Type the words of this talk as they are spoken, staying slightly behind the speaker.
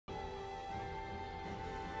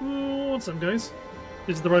What's up, guys?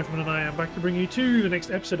 This is the Rifleman and I am back to bring you to the next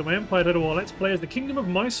episode of my Empire Total War Let's Play as the Kingdom of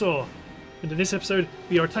Mysore. And in this episode,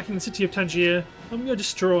 we are attacking the city of Tangier and we are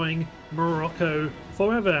destroying Morocco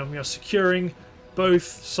forever. And we are securing both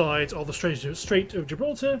sides of the Strait of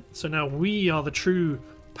Gibraltar. So now we are the true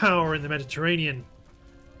power in the Mediterranean.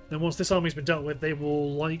 Then once this army's been dealt with, they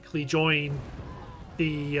will likely join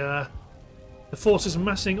the forces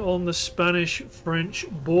massing on the Spanish-French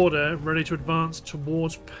border, ready to advance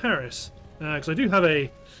towards Paris. Because I do have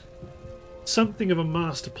something of a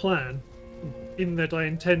master plan in that I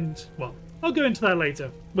intend... Well, I'll go into that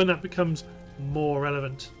later, when that becomes more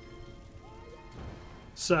relevant.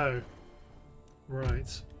 So,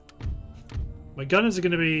 right. My gunners are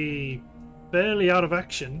going to be barely out of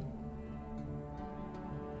action.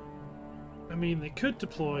 I mean, they could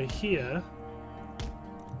deploy here.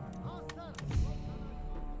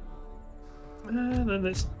 And then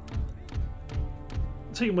let's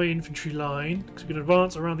take my infantry line, because we can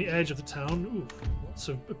advance around the edge of the town. Ooh, lots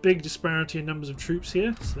of a big disparity in numbers of troops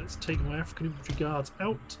here, so let's take my African infantry guards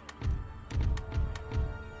out.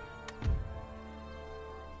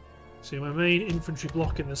 So my main infantry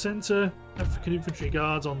block in the centre, African infantry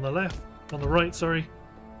guards on the right, sorry.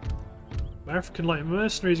 My African light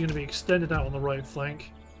mercenaries are going to be extended out on the right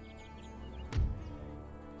flank.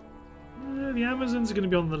 The Amazons are going to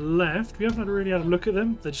be on the left. We haven't really had a look at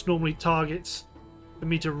them. They're just normally targets for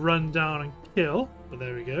me to run down and kill. But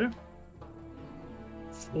there we go.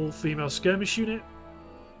 All-female skirmish unit.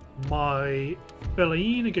 My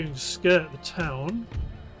Fellaine are going to skirt the town.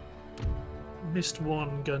 Missed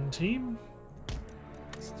one gun team.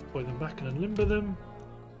 Let's deploy them back and unlimber them.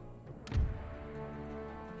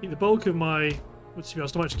 Keep the bulk of my... Let's be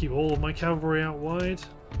honest, I might just keep all of my cavalry out wide.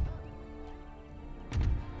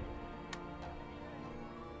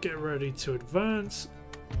 Get ready to advance.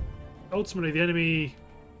 Ultimately, the enemy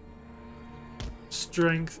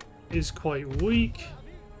strength is quite weak.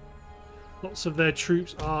 Lots of their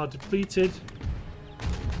troops are depleted.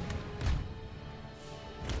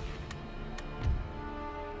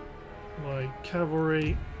 My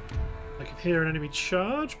cavalry... I can hear an enemy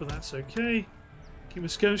charge, but that's okay. Keep my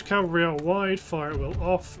skirmish cavalry out wide. Fire at will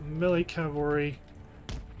off. Melee cavalry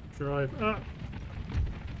drive up.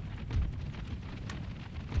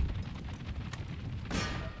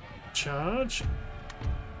 Charge.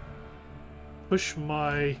 Push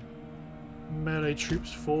my melee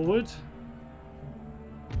troops forward.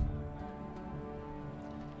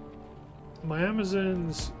 My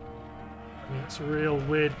Amazons... I mean, it's a real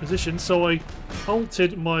weird position, so I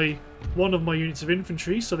halted one of my units of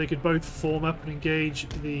infantry so they could both form up and engage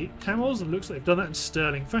the camels, and it looks like they've done that in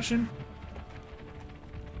sterling fashion.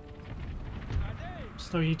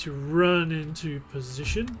 So now we need to run into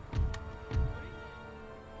position.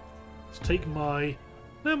 Take my...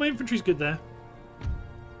 No, my infantry's good there.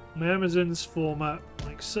 My Amazons form up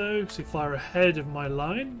like so, so fire ahead of my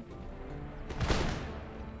line.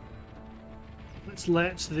 Let's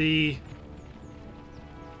let the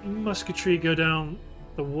musketry go down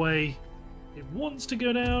the way it wants to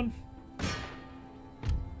go down.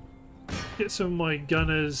 Get some of my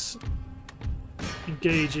gunners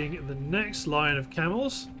engaging the next line of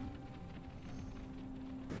camels.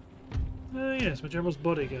 Yes, my general's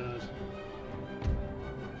bodyguard.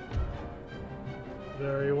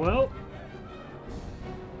 Very well.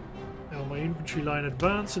 Now my infantry line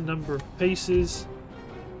advance a number of paces.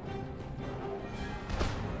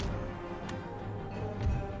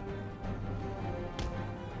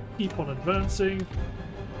 Keep on advancing.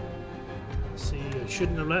 See, I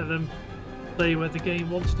shouldn't have let them play where the game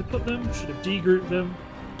wanted to put them. Should have degrouped them.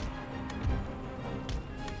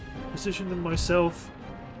 Positioned them myself.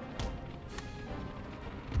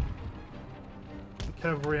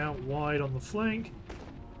 Cavalry out wide on the flank.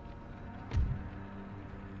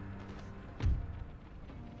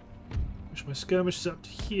 Push my skirmishers up to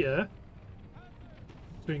here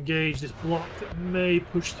to engage this block that may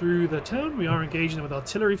push through the town. We are engaging them with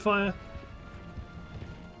artillery fire.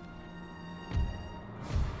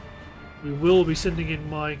 We will be sending in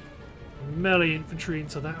my melee infantry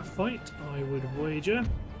into that fight, I would wager.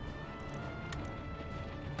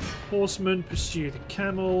 Horsemen pursue the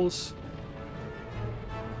camels.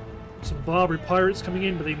 Some Barbary pirates coming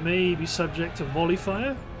in, but they may be subject to volley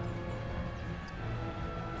fire.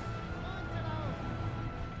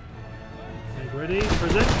 Okay, ready,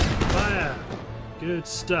 present, fire. Good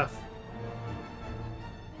stuff.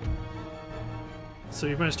 So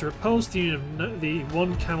we've managed to repulse the unit of the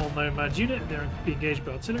one camel nomad unit. They're being engaged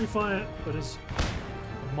by artillery fire, but as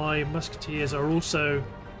my musketeers are also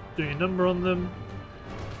doing a number on them.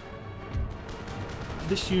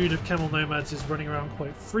 This unit of camel nomads is running around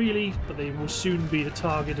quite freely, but they will soon be the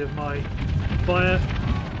target of my fire.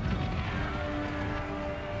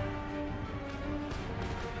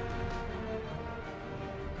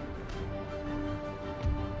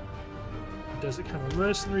 Desert camel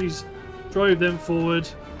mercenaries, drive them forward.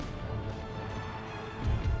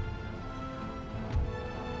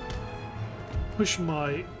 Push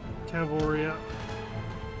my cavalry up.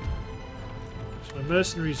 So my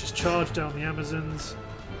mercenaries just charge down the Amazons.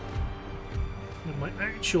 And my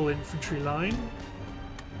actual infantry line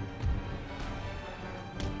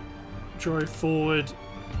drive forward.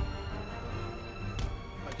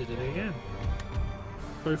 I did it again.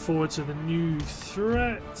 Go forward to the new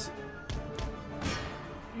threat.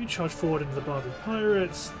 You charge forward into the Barbary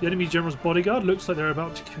Pirates. The enemy general's bodyguard looks like they're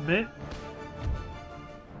about to commit.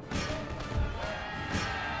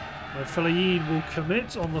 My Fellahin will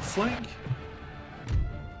commit on the flank.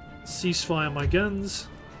 Ceasefire my guns.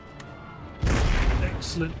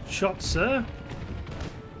 Excellent shot, sir.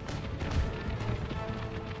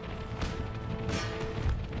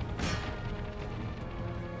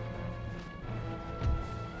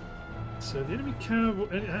 So the enemy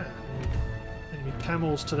enemy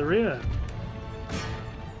camels to the rear.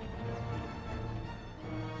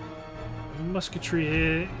 Musketry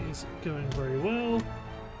here is going very well.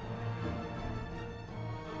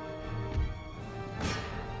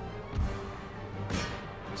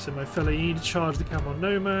 So my Fellahin charge the camel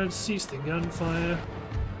nomads, cease the gunfire.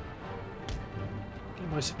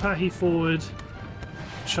 Get my Sipahi forward,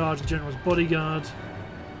 charge the general's bodyguard,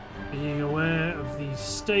 being aware of these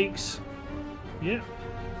stakes. Yep.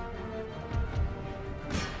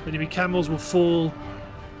 Enemy camels will fall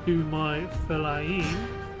to my Fellahin.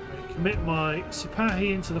 I commit my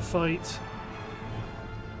Sipahi into the fight.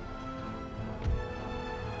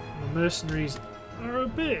 The mercenaries are a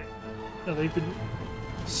bit... Oh, they've been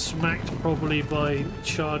smacked probably by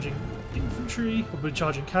charging infantry, or by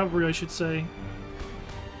charging cavalry I should say.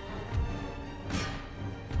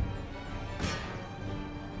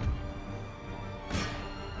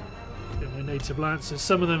 Get my native lancers.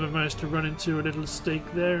 Some of them have managed to run into a little stake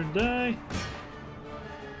there and die.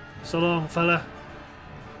 So long, fella.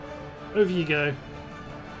 Over you go.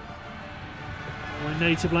 My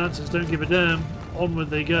native lancers don't give a damn.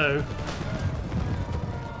 Onward they go.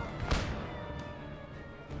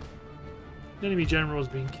 The enemy general has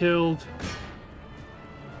been killed.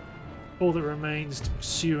 All that remains to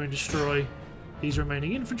pursue and destroy these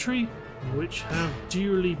remaining infantry, which have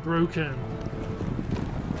duly broken.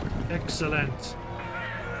 Excellent.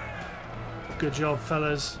 Good job,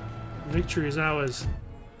 fellas. Victory is ours.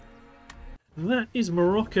 That is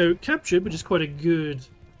Morocco captured, which is quite a good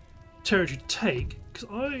territory to take. Because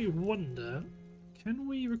I wonder, can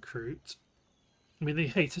we recruit? I mean, they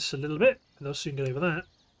hate us a little bit, but they'll soon get over that.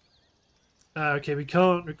 Okay, we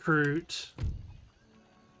can't recruit.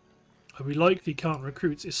 We likely can't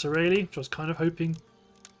recruit Israeli, which I was kind of hoping.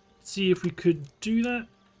 See if we could do that.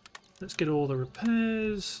 Let's get all the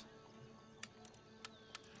repairs.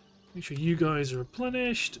 Make sure you guys are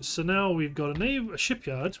replenished. So now we've got a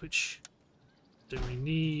shipyard, which we don't really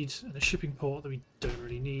need, and a shipping port that we don't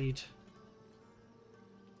really need.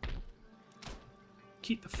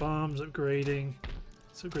 Keep the farms upgrading.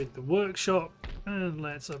 Let's upgrade the workshop. And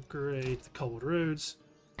let's upgrade the cobbled roads.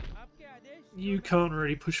 You can't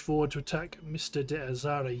really push forward to attack Mr. De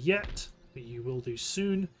Azara yet, but you will do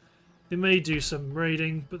soon. They may do some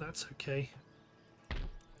raiding, but that's okay.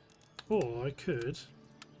 Or I could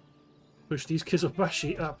push these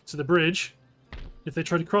Kizilbashi up to the bridge. If they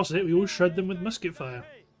try to cross it, we will shred them with musket fire.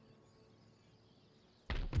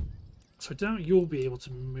 So I doubt you'll be able to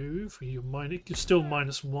move. You're still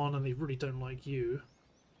 -1 and they really don't like you.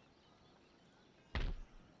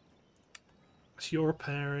 So you're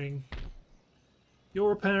repairing. You're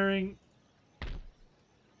repairing.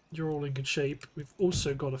 You're all in good shape. We've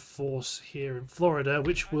also got a force here in Florida,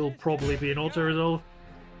 which will probably be an auto-resolve.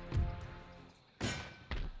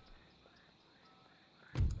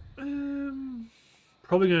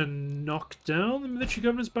 Probably going to knock down the military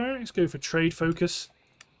governance barracks, go for trade focus.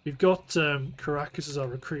 We've got Caracas as our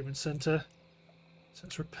recruitment centre. So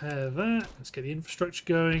let's repair that. Let's get the infrastructure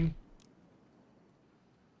going.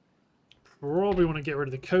 Probably want to get rid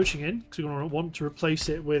of the coaching inn because we want to replace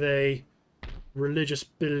it with a religious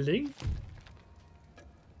building.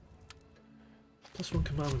 +1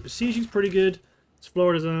 command when besieging is pretty good. It's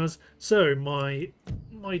Florida's ours. So my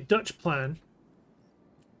Dutch plan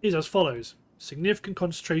is as follows: significant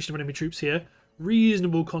concentration of enemy troops here,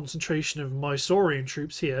 reasonable concentration of Mysorean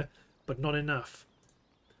troops here, but not enough.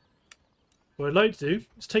 What I'd like to do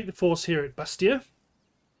is take the force here at Bastia.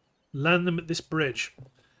 land them at this bridge,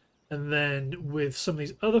 and then with some of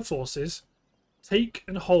these other forces, take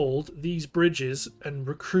and hold these bridges and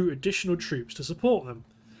recruit additional troops to support them.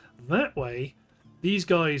 That way, these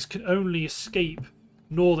guys can only escape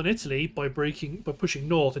northern Italy by pushing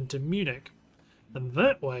north into Munich. And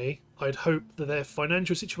that way, I'd hope that their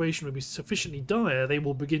financial situation will be sufficiently dire they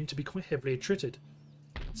will begin to be quite heavily attrited.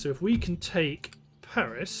 So if we can take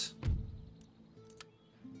Paris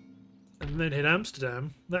and then hit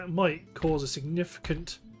Amsterdam, that might cause a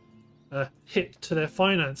significant hit to their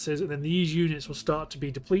finances, and then these units will start to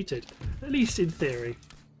be depleted, at least in theory.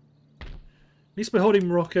 At least by holding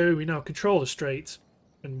Morocco, we now control the strait,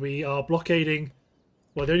 and we are blockading.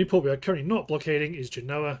 Well, the only port we are currently not blockading is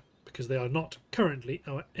Genoa, because they are not currently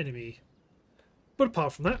our enemy. But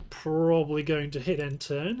apart from that, probably going to hit end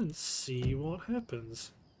turn and see what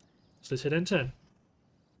happens. So let's hit end turn.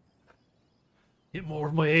 Yet more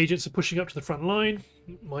of my agents are pushing up to the front line.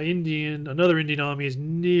 Another Indian army is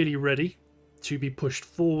nearly ready to be pushed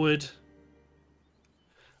forward.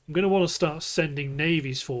 I'm going to want to start sending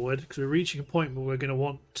navies forward, because we're reaching a point where we're going to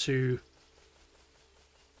want to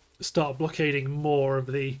start blockading more of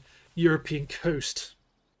the European coast.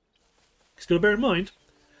 You've got to bear in mind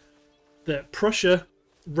that Prussia,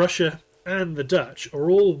 Russia and the Dutch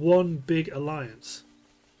are all one big alliance.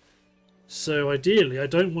 So ideally, I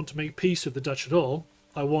don't want to make peace with the Dutch at all.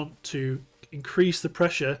 I want to increase the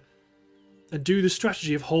pressure and do the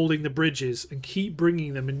strategy of holding the bridges and keep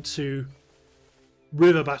bringing them into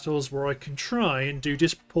river battles where I can try and do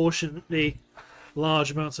disproportionately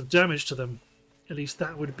large amounts of damage to them. At least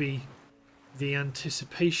that would be the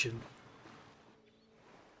anticipation.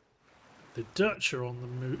 The Dutch are on the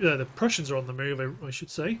move. The Prussians are on the move, I should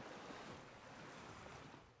say.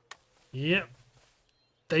 Yep.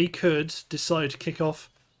 They could decide to kick off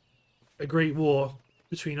a great war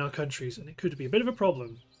between our countries, and it could be a bit of a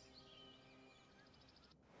problem.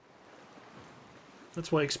 That's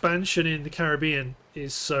why expansion in the Caribbean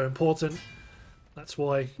is so important. That's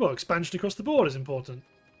why, well, expansion across the board is important.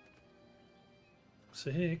 So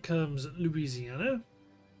here comes Louisiana.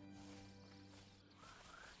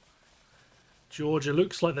 Georgia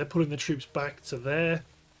looks like they're pulling the troops back to their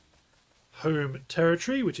home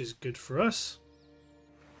territory, which is good for us.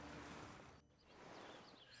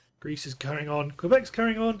 Greece is carrying on. Quebec's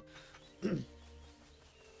carrying on.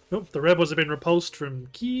 Oh, the rebels have been repulsed from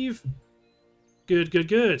Kiev. Good, good,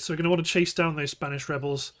 good. So we're going to want to chase down those Spanish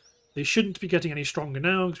rebels. They shouldn't be getting any stronger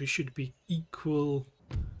now, because we should be equal.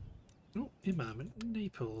 Oh, Imam in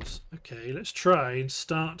Naples. Okay, let's try and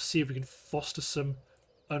start to see if we can foster some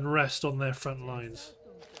unrest on their front lines.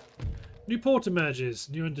 New port emerges.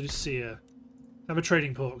 New Andalusia. Have a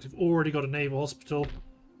trading port, because we've already got a naval hospital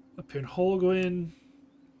up here in Holguin.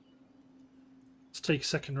 Let's take a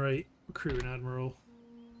second rate. Recruit an admiral.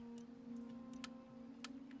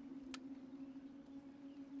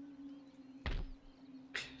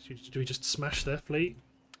 Do we just smash their fleet?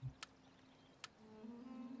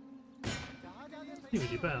 I think we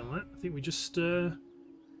do better than that. I think we just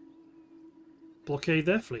blockade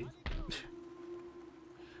their fleet.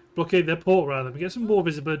 Blockade their port, rather. We get some more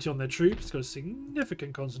visibility on their troops. It's got a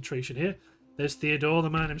significant concentration here. There's Theodore, the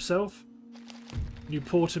man himself. New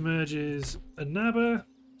port emerges, Annaba.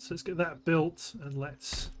 So let's get that built, and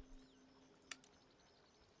let's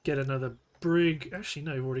get another brig. Actually,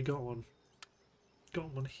 no, we've already got one.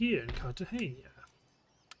 Got one here in Cartagena.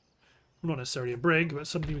 Well, not necessarily a brig, but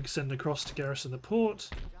something we can send across to garrison the port.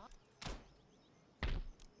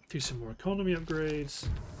 Do some more economy upgrades.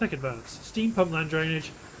 Tech advance. Steam pump land drainage.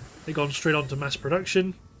 They've gone straight on to mass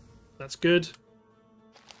production. That's good.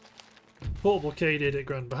 Port blockaded at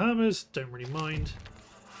Grand Bahamas. Don't really mind.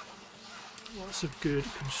 Lots of good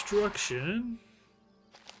construction.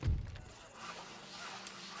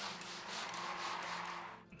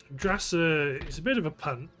 Drassa is a bit of a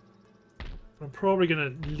punt. I'm probably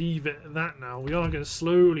going to leave it at that now. We are going to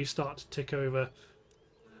slowly start to tick over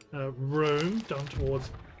Rome down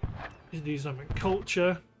towards the Islamic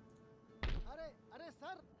culture.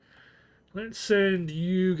 Let's send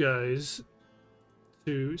you guys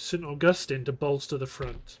to St. Augustine to bolster the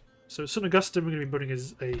front. So St. Augustine we're going to be building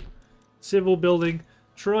as a civil building.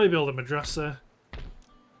 Try build a madrasa.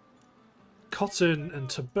 Cotton and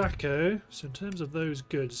tobacco. So in terms of those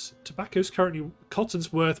goods, tobacco's currently,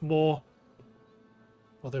 cotton's worth more,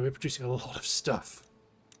 although we're producing a lot of stuff.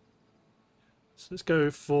 So let's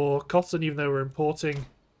go for cotton, even though we're importing.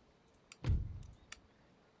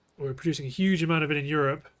 We're producing a huge amount of it in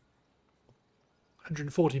Europe.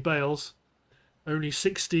 140 bales. Only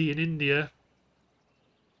 60 in India.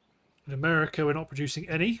 In America we're not producing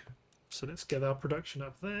any. So let's get our production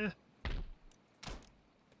up there.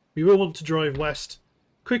 We will want to drive west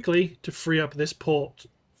quickly to free up this port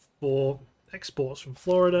for exports from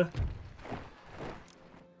Florida.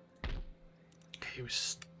 Okay, we're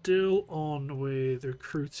still on with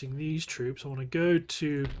recruiting these troops. I want to go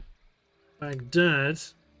to Baghdad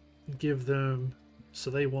and give them... So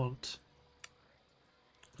they want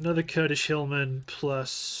another Kurdish hillman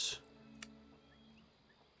plus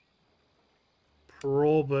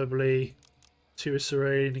probably 2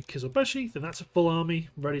 Assyrian and Kizilbashi. Then that's a full army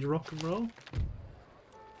ready to rock and roll.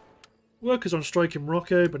 Workers on strike in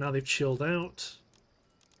Morocco, but now they've chilled out.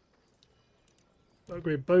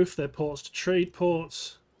 Upgrade both their ports to trade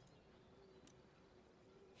ports.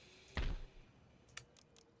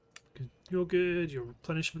 You're good, your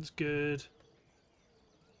replenishment's good.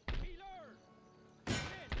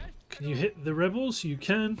 Can you hit the rebels? You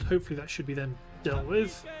can. Hopefully that should be then dealt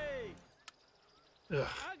with. Ugh.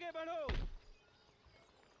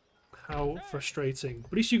 How frustrating.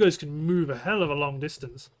 But at least you guys can move a hell of a long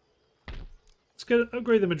distance. Let's go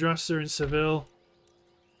upgrade the madrasa in Seville.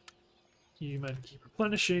 You men keep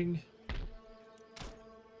replenishing.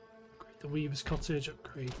 Upgrade the weaver's cottage.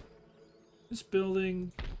 Upgrade this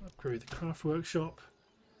building. Upgrade the craft workshop.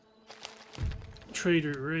 Trade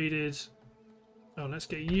route raided. Oh, let's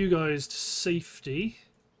get you guys to safety.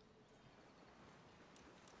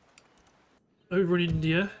 Over in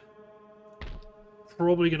India.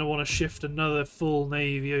 Probably going to want to shift another full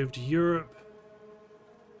navy over to Europe.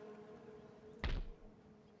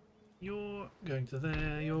 You're going to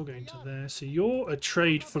there, you're going to there. So you're a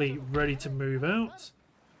trade fleet ready to move out.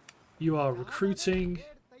 You are recruiting.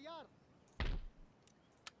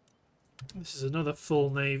 This is another full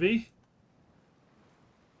navy.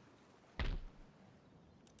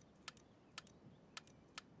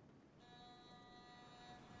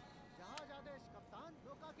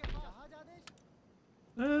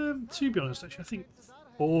 To be honest, actually, I think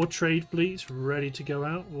 4 trade fleets ready to go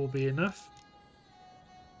out will be enough.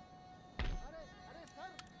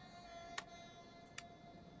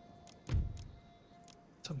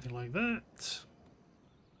 Something like that.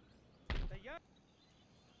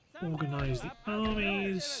 Organise the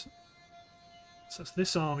armies. So that's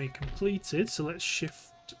this army completed, so let's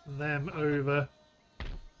shift them over.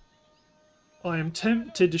 I am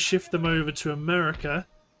tempted to shift them over to America.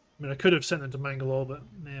 I mean, I could have sent them to Mangalore, but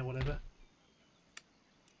nah, whatever.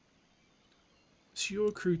 So you're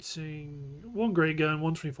recruiting 1 great gun,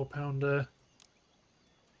 1 24-pounder.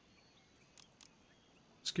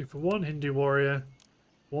 Let's go for 1 Hindu warrior,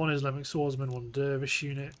 1 Islamic swordsman, 1 dervish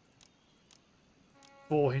unit,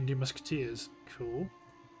 4 Hindu musketeers. Cool.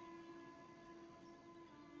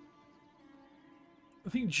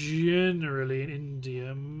 I think generally in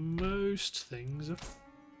India, most things are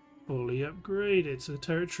fully upgraded. So the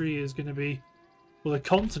territory is going to be, well, the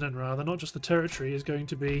continent rather, not just the territory, is going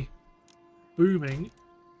to be booming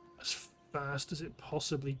as fast as it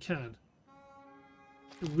possibly can.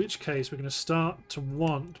 In which case we're going to start to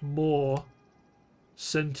want more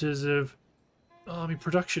centres of army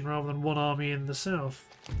production rather than 1 army in the south.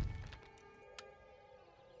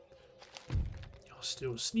 You're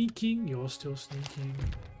still sneaking, you're still sneaking.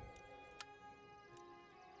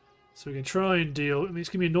 So we can try and deal... I mean, it's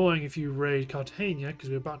going to be annoying if you raid Cartagena because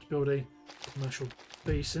we're about to build a commercial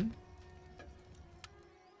basin.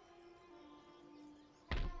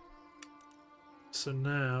 So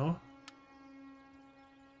now...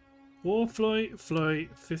 War flight, 5th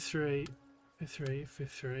rate, 5th rate,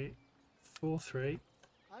 5th rate, 4th rate.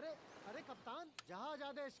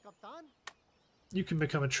 You can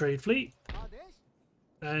become a trade fleet.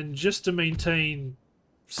 And just to maintain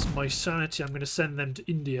my sanity, I'm going to send them to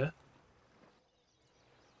India.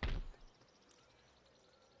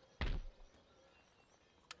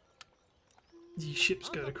 These ships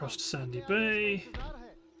go across to Sandy Bay.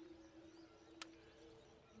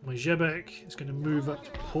 My Jebek is going to move up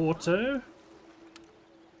to Porto.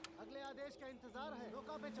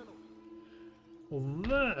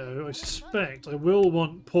 Although, I suspect I will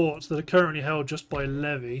want ports that are currently held just by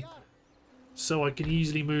levy, so I can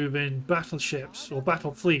easily move in battleships or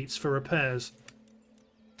battle fleets for repairs.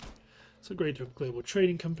 So great to a global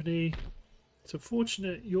trading company. It's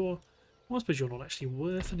unfortunate you're... Well, I suppose you're not actually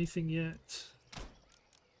worth anything yet.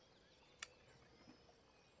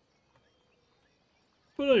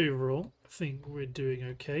 But overall, I think we're doing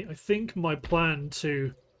okay. I think my plan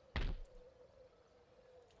to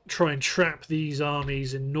try and trap these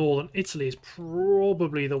armies in northern Italy is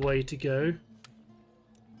probably the way to go.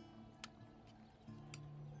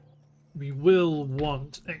 We will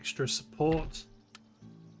want extra support.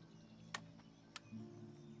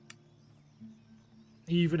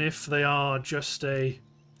 Even if they are just a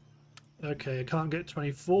Okay, I can't get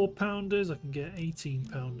 24 pounders. I can get 18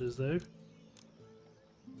 pounders though. Got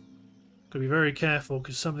to be very careful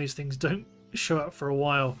because some of these things don't show up for a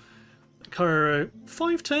while. Cairo,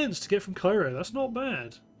 5 turns to get from Cairo. That's not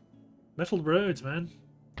bad. Metal roads, man.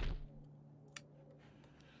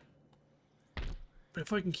 But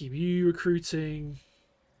if I can keep you recruiting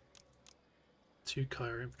 2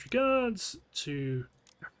 Cairo infantry guards, 2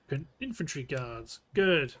 African infantry guards.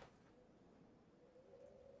 Good.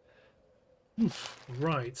 Oof,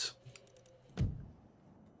 right.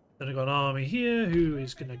 Then I've got an army here who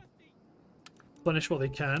is going to punish what they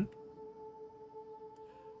can.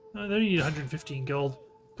 They only need 115 gold.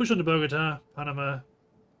 Push on to Bogota, Panama,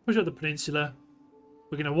 push out the peninsula.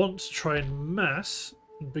 We're going to want to try and mass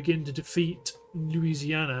and begin to defeat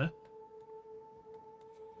Louisiana.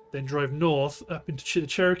 Then drive north up into the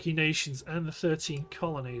Cherokee Nations and the 13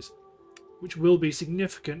 colonies, which will be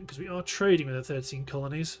significant because we are trading with the 13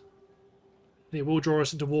 colonies. And it will draw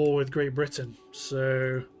us into war with Great Britain.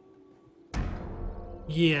 So,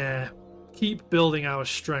 yeah, keep building our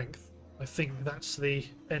strength. I think that's the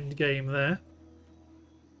end game there.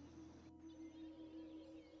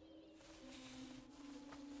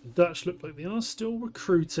 The Dutch look like they are still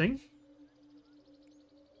recruiting.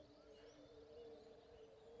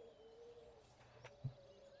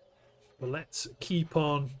 But let's keep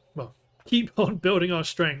on building our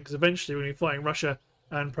strength, because eventually we're going to be fighting Russia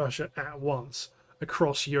and Prussia at once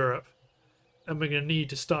across Europe. And we're going to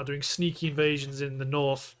need to start doing sneaky invasions in the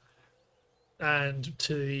north and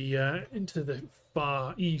to the into the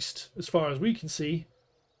far east, as far as we can see,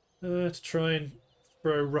 to try and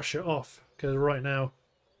throw Russia off. Because right now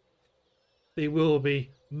they will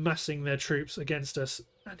be massing their troops against us,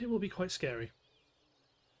 and it will be quite scary.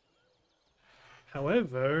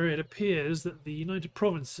 However, it appears that the United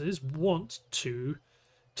Provinces want to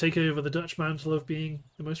take over the Dutch mantle of being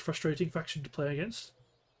the most frustrating faction to play against.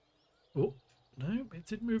 Oh, no, it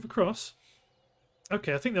did move across.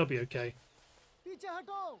 Okay, I think they'll be okay.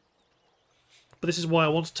 But this is why I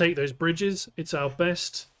want to take those bridges. It's our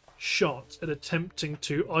best shot at attempting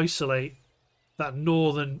to isolate that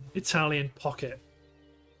northern Italian pocket.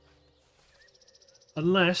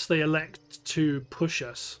 Unless they elect to push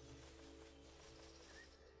us.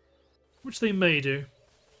 Which they may do.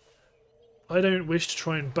 I don't wish to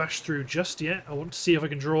try and bash through just yet. I want to see if I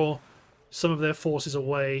can draw some of their forces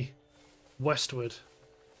away westward.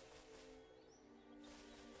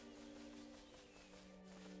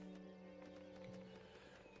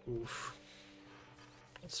 Oof.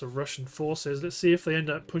 Lots of Russian forces. Let's see if they end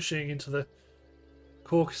up pushing into the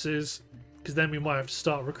Caucasus, because then we might have to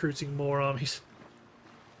start recruiting more armies.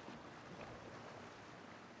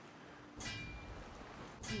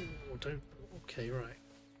 Ooh, don't... Okay, right.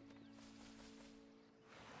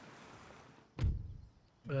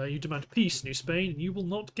 You demand peace, New Spain, and you will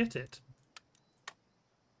not get it.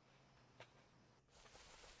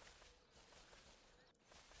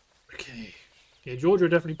 Okay. Yeah, Georgia are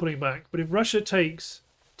definitely pulling back. But if Russia takes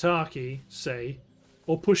Turkey, say,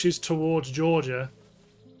 or pushes towards Georgia,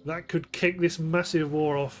 that could kick this massive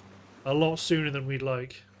war off a lot sooner than we'd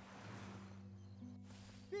like.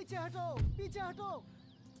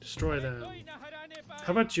 Destroy them.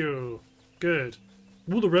 How about you? Good.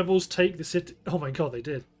 Will the rebels take the city? Oh my god, they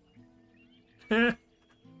did.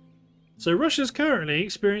 So Russia's currently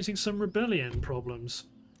experiencing some rebellion problems,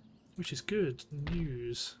 which is good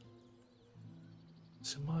news.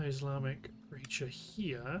 Semi-Islamic creature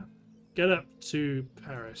here. Get up to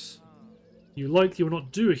Paris. You likely will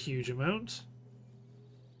not do a huge amount,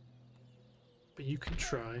 but you can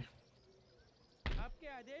try.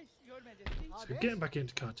 So getting back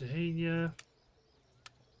into Cartagena.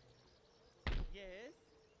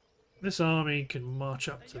 This army can march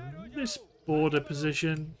up to this border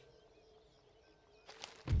position.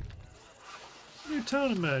 New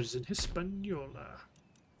town emerges in Hispaniola.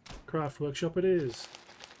 Craft workshop it is.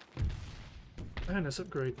 And let's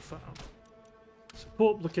upgrade the farm.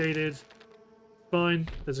 Support blockaded. Fine.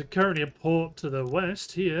 There's currently a port to the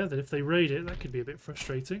west here that if they raid it, that could be a bit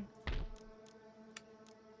frustrating.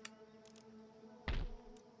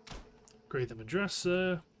 Upgrade the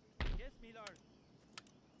madrasa.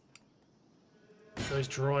 Guys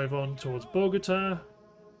drive on towards Bogota.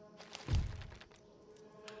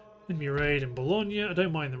 Enemy raid in Bologna. I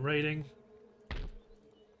don't mind them raiding.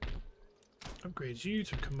 Upgrade you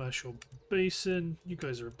to commercial basin. You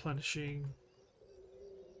guys are replenishing.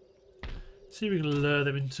 See if we can lure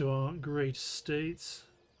them into our great estates.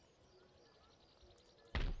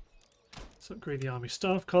 Let's upgrade the Army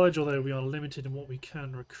Staff College, although we are limited in what we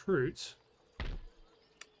can recruit.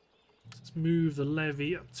 Let's move the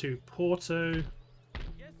levy up to Porto.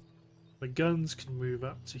 The guns can move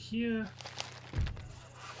up to here.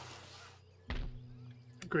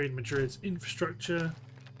 Upgrade Madrid's infrastructure.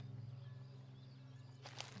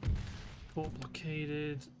 Port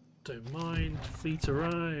blockaded. Don't mind. Fleet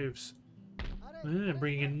arrives.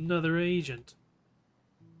 Bringing another agent.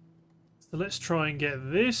 So let's try and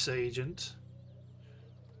get this agent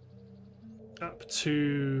up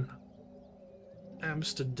to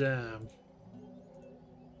Amsterdam.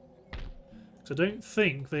 So I don't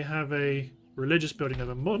think they have a religious building. They have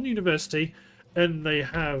a modern university and they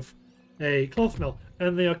have a cloth mill.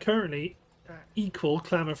 And they are currently at equal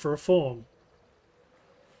clamour for reform.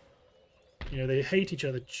 You know, they hate each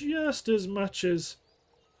other just as much as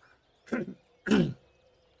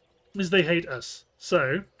as they hate us.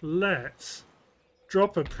 So let's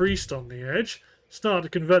drop a priest on the edge, start to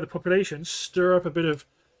convert the population, stir up a bit of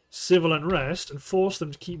civil unrest, and force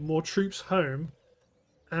them to keep more troops home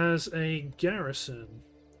as a garrison.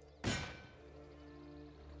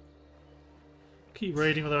 Keep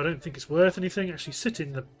raiding, although I don't think it's worth anything. Actually, sit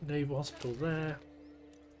in the naval hospital there.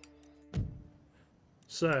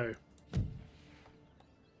 So,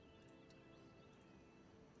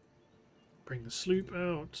 bring the sloop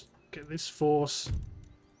out, get this force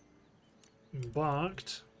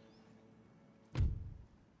embarked,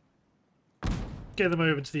 get them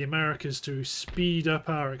over to the Americas to speed up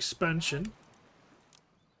our expansion.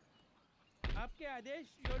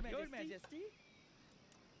 Your Majesty.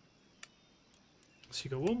 So you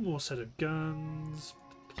got one more set of guns,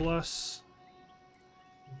 plus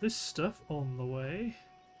this stuff on the way.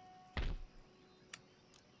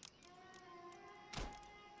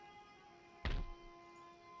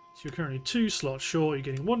 So you're currently 2 slots short, you're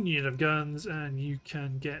getting 1 unit of guns, and you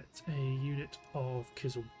can get a unit of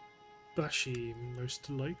Kizilbashi, most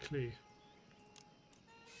likely.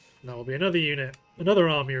 And that will be another unit, another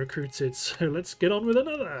army recruited, so let's get on with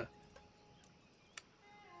another.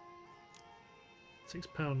 6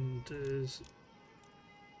 pounders.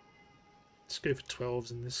 Let's go for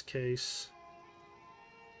 12s in this case.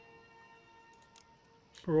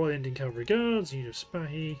 Royal Indian Cavalry Guards, unit of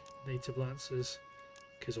Spahi, native lancers.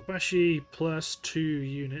 Kizilbashi, plus 2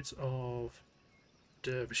 units of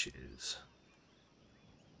dervishes.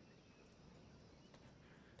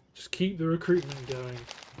 Just keep the recruitment going.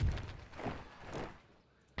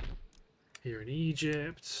 Here in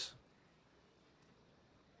Egypt.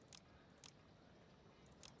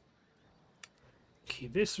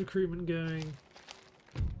 Keep this recruitment going.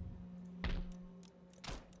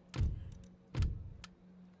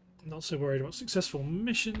 Not so worried about successful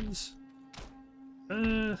missions.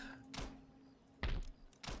 Some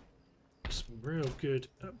real good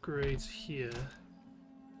upgrades here.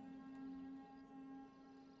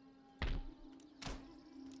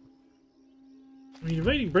 I mean,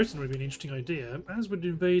 invading Britain would be an interesting idea, as would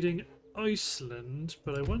invading Iceland,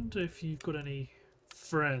 but I wonder if you've got any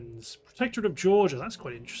friends. Protectorate of Georgia, that's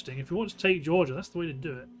quite interesting. If you want to take Georgia, that's the way to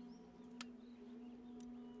do it.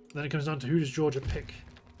 Then it comes down to who does Georgia pick,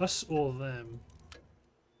 us or them.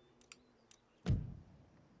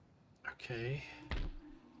 Okay,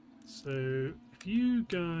 so if you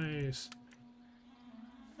guys...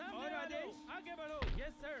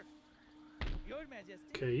 Yes, sir. Your Majesty.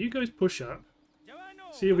 Okay, you guys push up.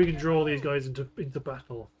 See if we can draw these guys into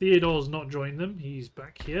battle. Theodore's not joined them, he's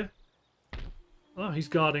back here. Oh, he's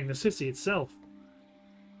guarding the city itself.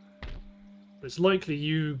 But it's likely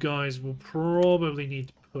you guys will probably need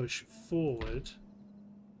to push forward.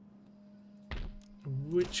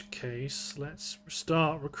 In which case, let's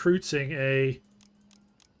start recruiting a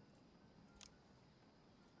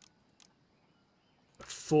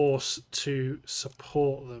force to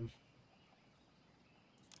support them.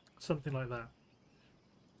 Something like that.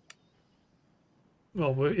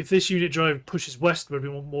 Well, if this unit drive pushes westward, we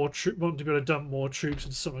want to be able to dump more troops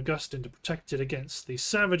into St. Augustine to protect it against the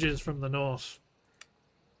savages from the north.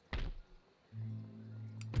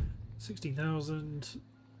 16,000.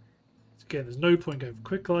 Again, there's no point going for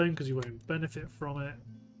quicklime because you won't benefit from it.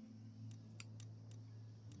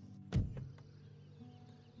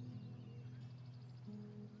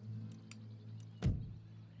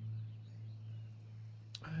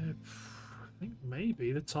 I think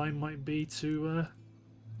maybe the time might be to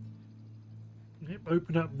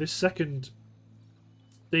open up this second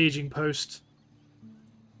staging post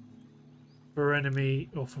for enemy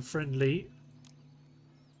or for friendly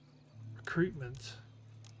recruitment.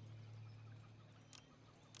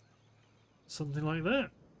 Something like that.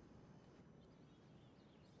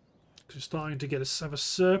 Because we're starting to have a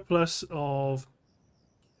surplus of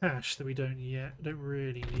cash that we don't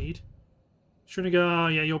really need.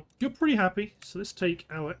 Srinagar, yeah, you're pretty happy. So let's take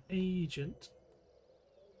our agent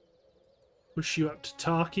Push you up to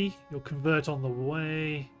Turkey. You'll convert on the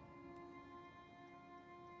way.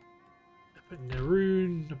 Up at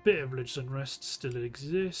Nerun, a bit of religious unrest still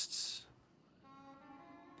exists.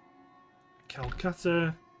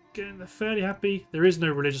 Calcutta, again, they're fairly happy. There is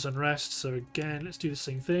no religious unrest, so again, let's do the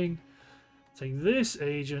same thing. Take this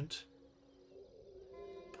agent,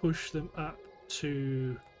 push them up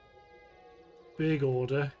to big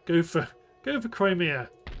order. Go for Crimea.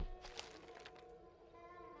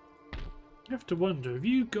 You have to wonder, have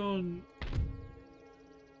you gone?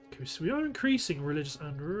 Okay, so we are increasing religious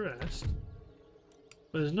unrest.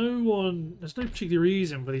 But there's no particular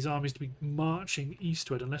reason for these armies to be marching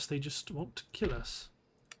eastward unless they just want to kill us.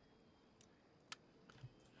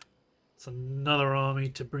 It's another army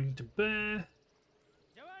to bring to bear.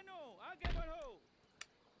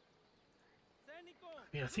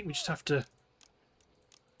 I mean, I think we just have to...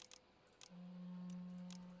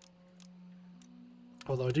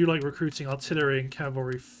 Although I do like recruiting artillery and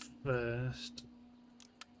cavalry first.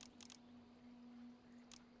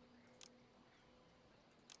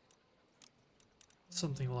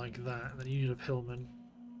 Something like that, and then a unit of hillmen.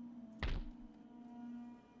 Because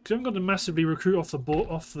I haven't got to massively recruit off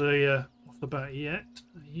the bat yet.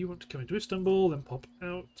 You want to come into Istanbul, then pop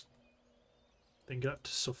out, then get up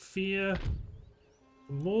to Sofia.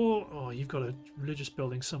 More. Oh, you've got a religious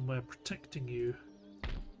building somewhere protecting you.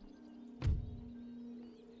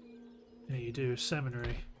 Yeah, you do.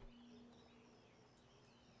 Seminary.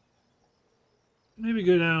 Maybe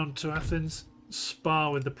go down to Athens.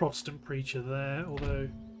 Spar with the Protestant preacher there, although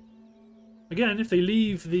again, if they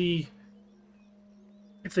leave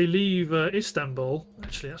Istanbul,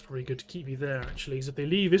 actually that's probably good to keep you there actually, because if they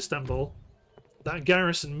leave Istanbul, that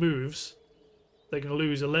garrison moves, they're going to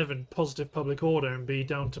lose 11 positive public order and be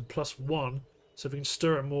down to +1, so if we can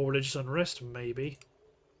stir up more religious unrest, maybe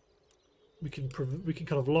we can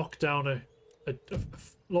kind of lock down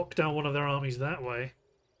lock down one of their armies that way.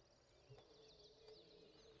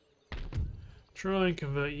 Try and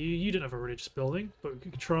convert you. You don't have a religious building, but we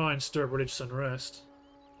could try and stir up religious unrest.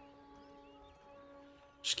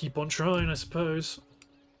 Just keep on trying, I suppose.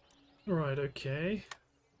 Right, okay.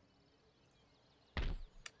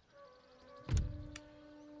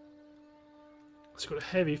 It's got a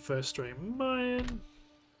heavy first-rate mine.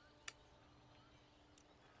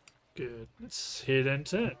 Good. Let's hit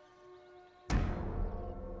enter.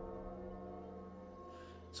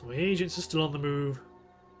 So my agents are still on the move.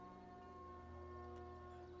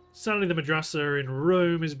 Sadly, the madrasa in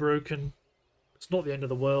Rome is broken. It's not the end of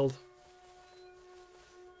the world.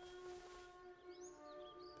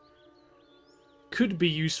 Could be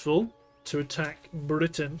useful to attack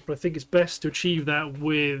Britain, but I think it's best to achieve that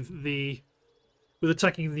with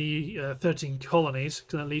attacking the 13 colonies,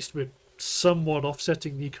 because at least we're somewhat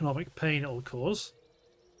offsetting the economic pain it will cause.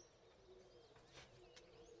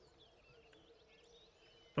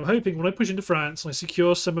 I'm hoping when I push into France and I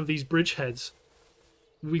secure some of these bridgeheads,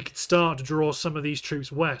 we could start to draw some of these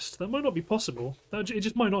troops west. That might not be possible. It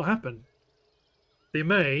just might not happen. They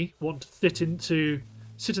may want to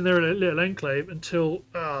sit in their little enclave until...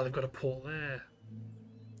 they've got a port there.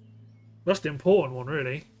 That's the important one,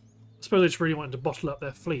 really. I suppose they just really wanted to bottle up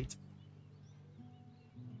their fleet.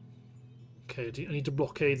 Okay, I need to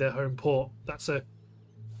blockade their home port. That's a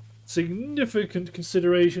significant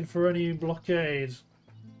consideration for any blockade.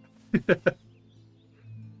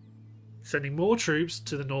 Sending more troops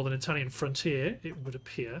to the northern Italian frontier, it would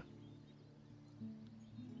appear.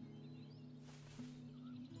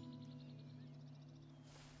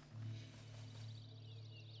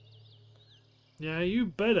 Yeah, you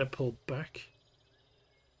better pull back.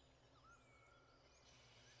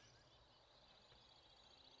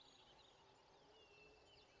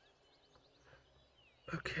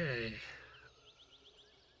 Okay.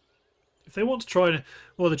 If they want to try and...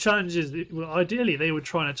 Well, the challenge is... Well, ideally, they would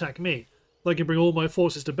try and attack me. I can bring all my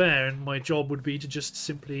forces to bear, and my job would be to just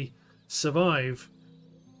simply survive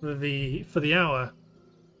for the hour.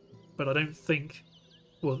 But I don't think...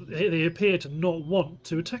 Well, they appear to not want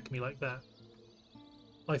to attack me like that.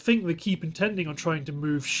 I think they keep intending on trying to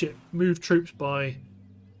move troops by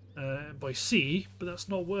sea, but that's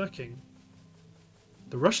not working.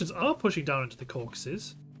 The Russians are pushing down into the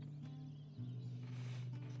Caucasus.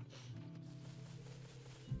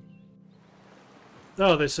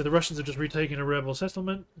 Oh, so the Russians have just retaken a rebel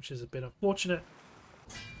settlement, which is a bit unfortunate.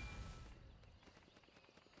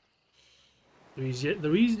 The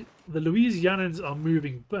Louisianans are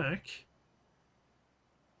moving back.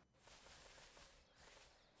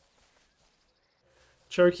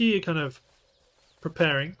 Cherokee are kind of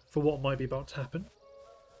preparing for what might be about to happen.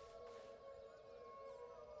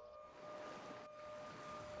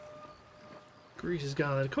 Greece has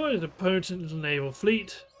gathered quite an potent little naval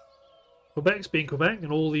fleet. Quebec's being Quebec,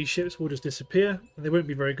 and all these ships will just disappear. And they won't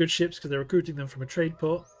be very good ships because they're recruiting them from a trade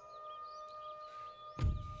port.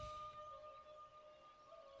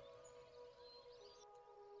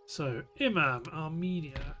 So, Imam,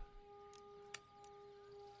 Armenia.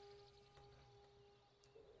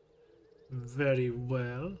 Very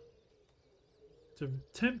well. So I'm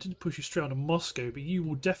tempted to push you straight on to Moscow, but you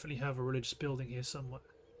will definitely have a religious building here somewhere.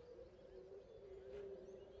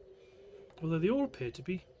 Although they all appear to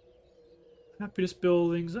be. Happiness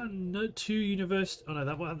buildings and 2 universities. Oh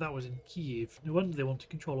no, that was in Kiev. No wonder they wanted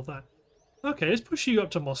control of that. Okay, let's push you up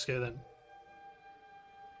to Moscow then.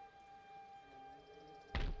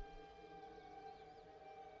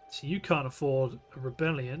 So you can't afford a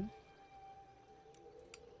rebellion.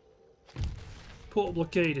 Port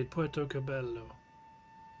blockaded, Puerto Cabello.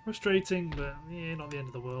 Frustrating, but yeah, not the end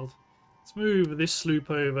of the world. Let's move this sloop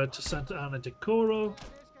over to Santa Ana de Coro.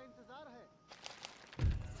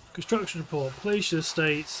 Construction report, Glacier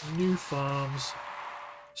Estates, new farms.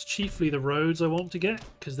 It's chiefly the roads I want to get,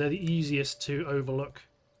 because they're the easiest to overlook.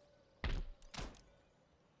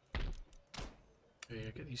 Yeah,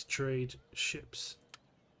 get these trade ships.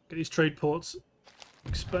 Get these trade ports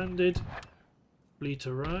expanded. Fleet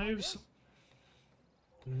arrives.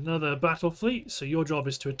 Another battle fleet, so your job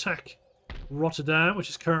is to attack Rotterdam, which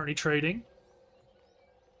is currently trading.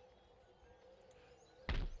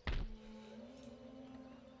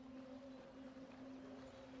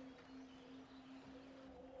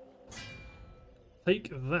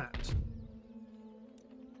 Take that.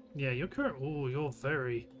 Yeah, you're current. Oh, you're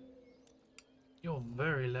very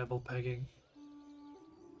level pegging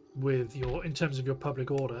with your in terms of your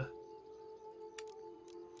public order.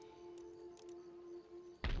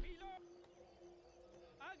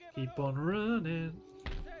 Keep on running.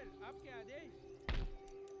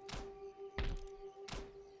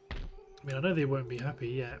 I mean, I know they won't be happy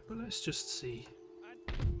yet, but let's just see.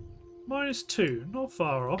 -2, not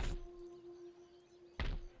far off.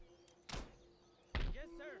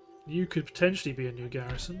 You could potentially be a new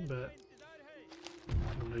garrison, but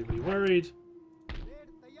I'm not really worried.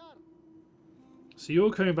 So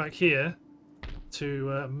you're coming back here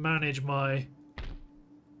to manage my...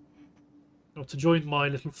 or to join my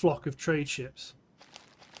little flock of trade ships.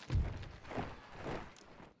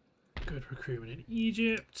 Good recruitment in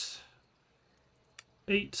Egypt.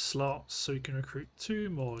 8 slots, so you can recruit 2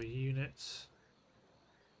 more units.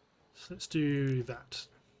 So let's do that.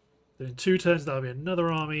 Then in 2 turns that'll be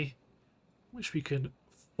another army, which we can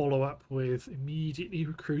follow up with immediately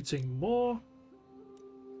recruiting more.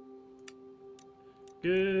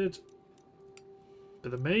 Good.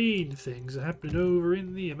 But the main things are happening over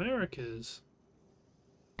in the Americas.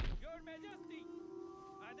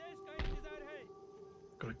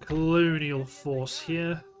 Got a colonial force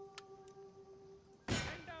here.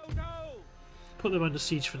 Put them under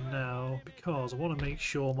siege for now because I want to make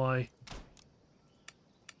sure my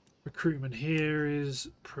recruitment here is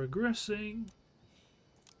progressing.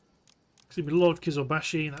 There's a lot of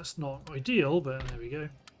Kizilbashi, and that's not ideal, but there we go.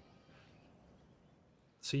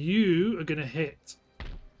 So you are going to hit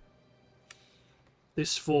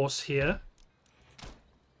this force here.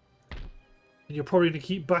 And you're probably going to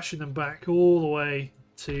keep bashing them back all the way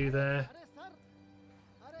to their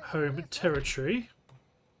home territory.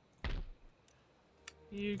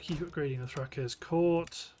 You keep upgrading the Thraker's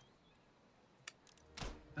court.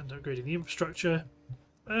 And upgrading the infrastructure.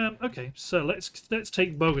 Okay, so let's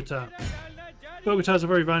take Bogota. Bogota is a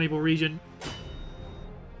very valuable region.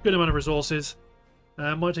 Good amount of resources.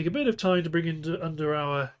 Might take a bit of time to bring into under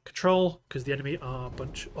our control because the enemy are a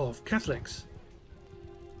bunch of Catholics.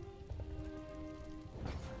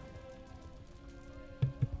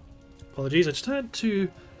 Apologies, I just had to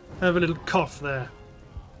have a little cough there.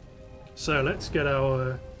 So let's get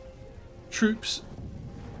our troops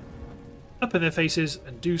up in their faces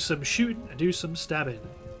and do some shooting and do some stabbing.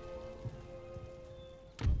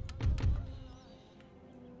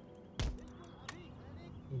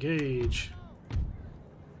 Engage.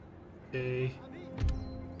 Okay.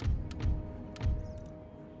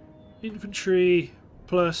 Infantry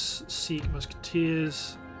plus Sikh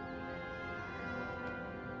musketeers.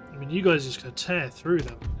 I mean, you guys are just going to tear through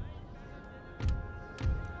them.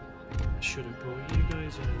 I should have brought you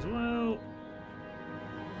guys in as well.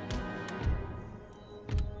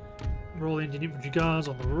 Royal Indian Infantry Guards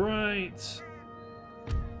on the right.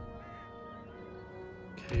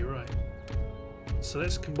 Okay, right. So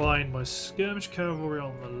let's combine my skirmish cavalry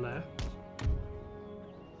on the left.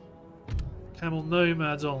 Camel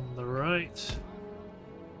nomads on the right.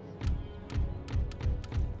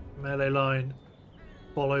 Melee line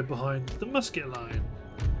Follow behind the musket line.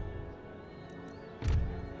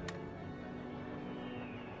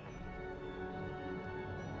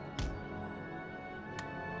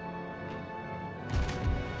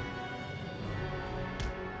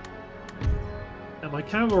 And my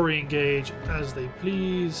cavalry engage as they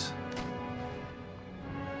please.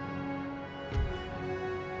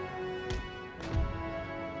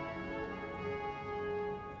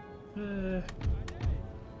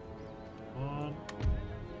 On.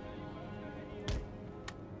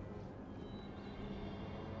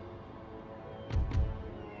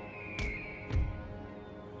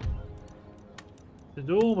 Send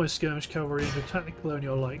all my skirmish cavalry into attack the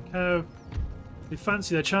colonial light cow. They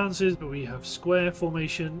fancy their chances, but we have square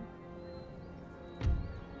formation.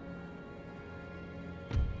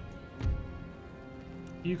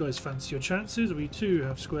 You guys fancy your chances. We too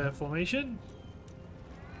have square formation.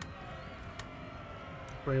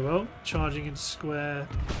 Very well. Charging into square.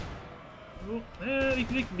 Oh, yeah, they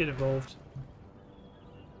can get involved.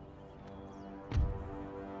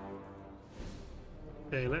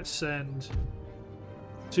 Okay, let's send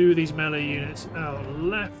 2 of these melee units out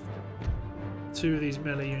left. 2 of these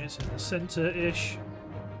melee units in the centre-ish.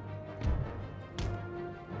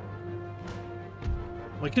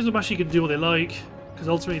 My Kizobashi can do what they like, because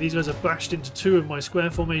ultimately these guys have bashed into 2 of my square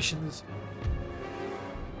formations.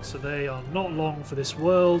 So they are not long for this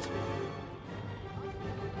world.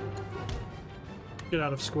 Get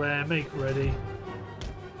out of square, make ready.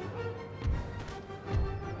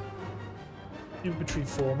 Infantry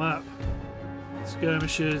form up.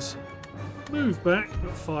 Skirmishers. Move back,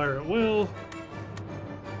 but fire at will.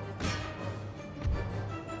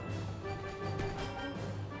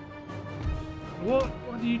 What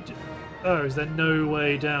do you do? Oh, is there no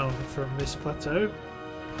way down from this plateau?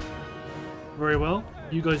 Very well.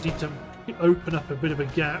 You guys need to open up a bit of a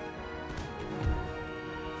gap.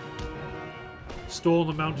 Storm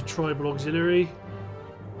the mounted tribal auxiliary.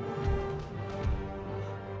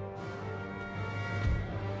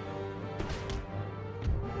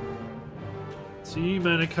 So you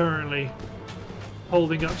men are currently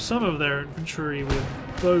holding up some of their infantry with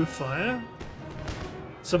bow fire.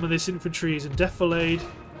 Some of this infantry is in defilade.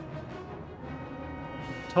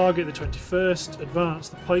 Target the 21st. Advance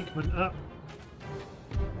the pikemen up.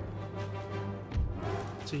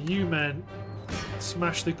 So you men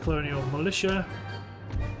smash the colonial militia.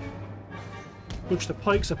 Push the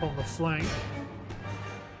pikes up on the flank.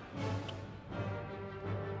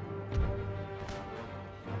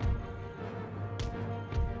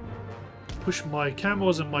 Push my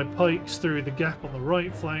camels and my pikes through the gap on the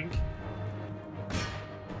right flank.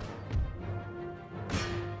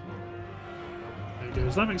 There we go.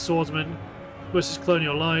 Islamic swordsman versus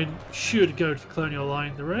colonial line. Should go to the colonial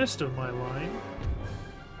line. The rest of my line.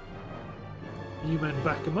 You men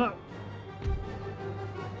back them up.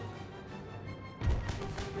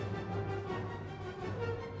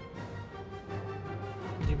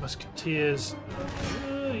 You musketeers.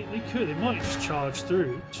 They could. They might just charge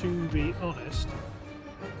through, to be honest.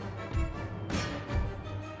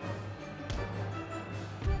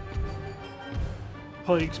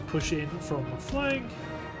 Pikes push in from the flank.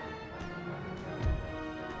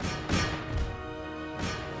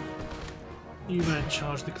 You men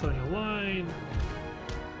charge the colonial line.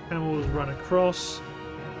 Camels run across.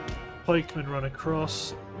 Pikemen run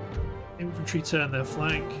across. Infantry turn their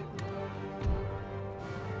flank.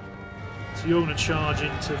 So you're going to charge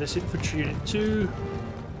into this infantry unit too.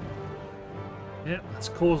 Yep, that's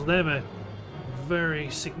caused them a very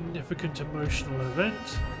significant emotional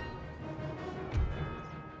event.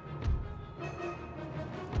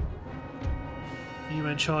 You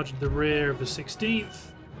men charge the rear of the 16th.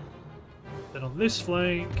 Then on this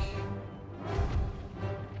flank,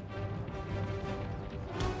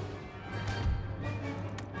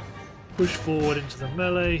 push forward into the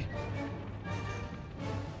melee.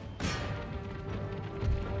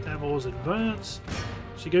 Camels advance.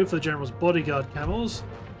 So you go for the general's bodyguard camels.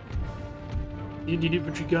 The Indian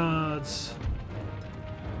infantry guards.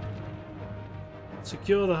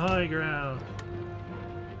 Secure the high ground.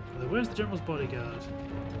 Where's the general's bodyguard?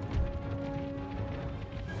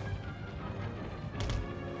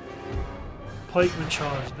 Pikemen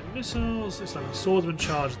charge the missiles. Islamic swordsmen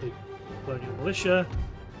charge the colonial militia.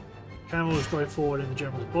 Camels drive forward in the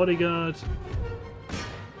general's bodyguard.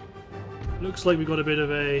 Looks like we've got a bit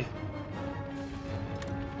of a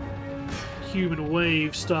human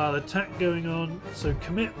wave style attack going on. So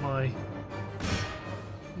commit my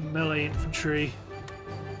melee infantry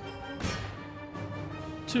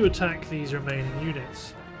to attack these remaining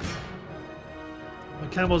units. My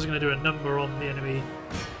camels are going to do a number on the enemy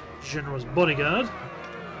general's bodyguard.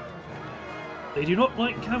 They do not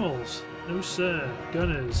like camels. No sir.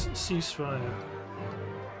 Gunners, ceasefire.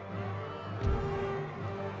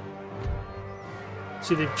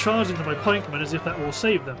 See, they've charged into my pikemen as if that will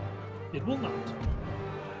save them. It will not.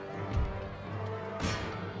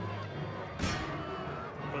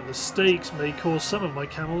 But the stakes may cause some of my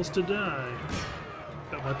camels to die.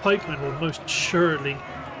 But my pikemen will most assuredly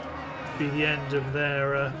be the end of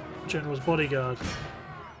their general's bodyguard.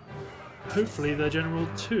 Hopefully their general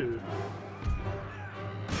too.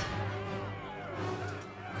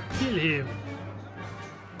 Kill him!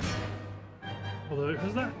 Although,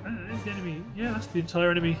 is that is the enemy? Yeah, that's the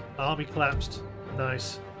entire enemy army collapsed.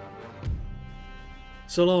 Nice.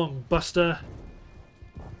 So long, Buster.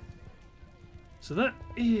 So that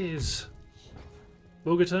is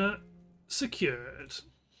Bogota secured.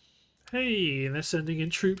 Hey, and they're sending in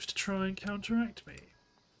troops to try and counteract me.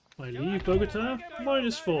 I leave Bogota?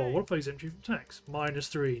 -4. What if I exempt you from tax?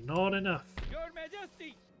 -3. Not enough. Your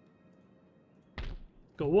Majesty.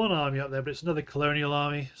 Got one army up there, but it's another colonial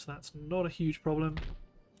army, so that's not a huge problem.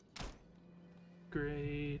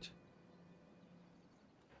 Great.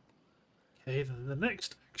 Okay, then the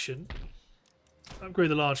next action.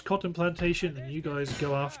 Upgrade the large cotton plantation, and you guys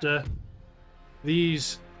go after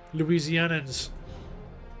these Louisianans.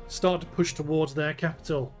 Start to push towards their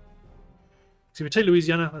capital. So if we take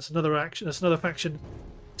Louisiana, that's another action. That's another faction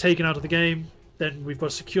taken out of the game. Then we've got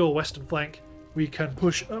a secure western flank. We can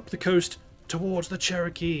push up the coast towards the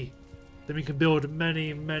Cherokee. Then we can build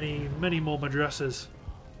many, many, many more madrasas.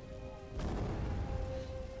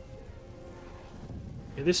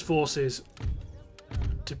 Yeah, this force is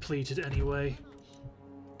depleted anyway.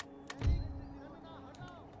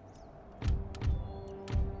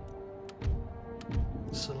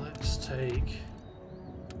 So let's take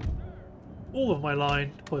all of my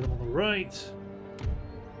line, deploy them on the right.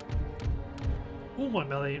 All my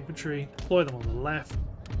melee infantry, deploy them on the left.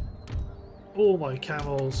 All my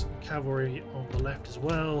camels and cavalry on the left as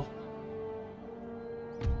well.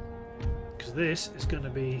 Because this is going to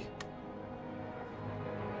be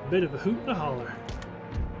a bit of a hoot and a holler.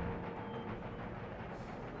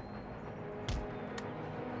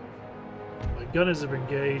 My gunners are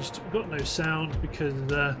engaged. I've got no sound because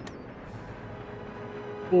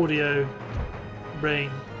audio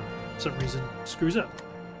brain for some reason screws up.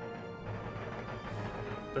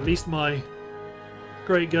 But at least my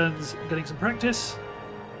great guns are getting some practice.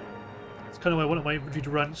 It's kind of why I wanted my infantry to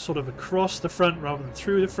run sort of across the front rather than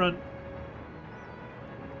through the front.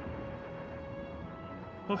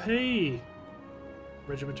 Oh hey!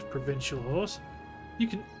 Regiment of Provincial Horse. You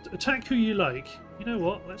can attack who you like. You know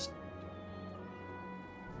what? Let's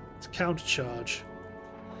countercharge.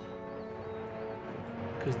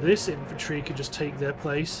 Because this infantry could just take their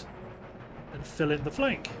place and fill in the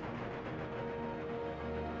flank.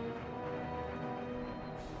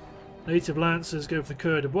 Native Lancers go for the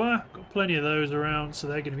Coeur de Bois. Got plenty of those around, so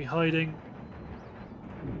they're going to be hiding.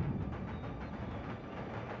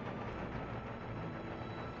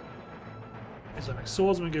 Islamic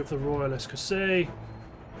Swordsmen go for the Royal Escossaise.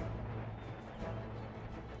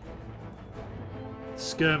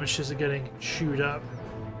 Skirmishers are getting chewed up.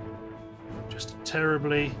 Just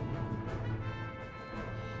terribly.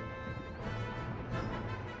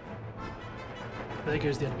 There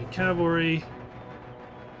goes the enemy cavalry.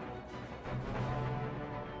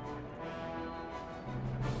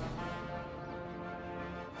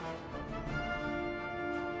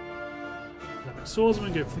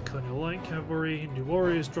 Swordsmen go for the Colonial Light Cavalry, New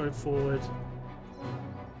Warriors drive forward.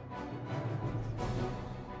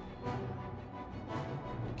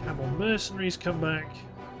 Camel Mercenaries come back.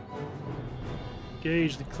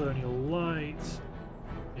 Engage the Colonial Light.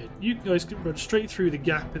 Yeah, you guys can run straight through the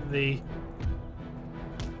gap in the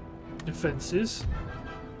defences.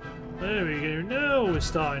 There we go. Now we're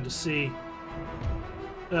starting to see.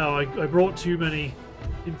 Oh, I brought too many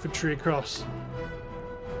infantry across.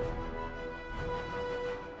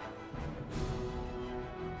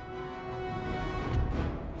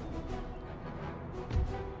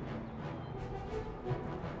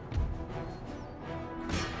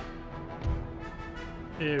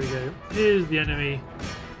 Here we go. Here's the enemy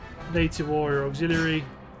native warrior auxiliary.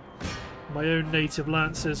 My own native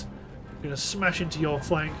lancers. I'm going to smash into your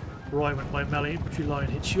flank right when my melee infantry line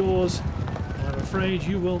hits yours. And I'm afraid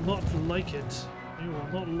you will not like it. You will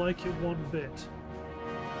not like it one bit.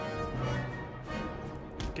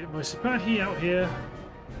 Get my Sipahi out here.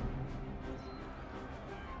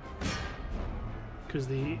 Because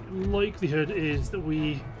the likelihood is that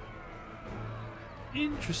we...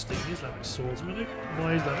 Interesting, Islamic Swordsman.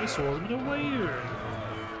 Why is Islamic Swordsman a waver?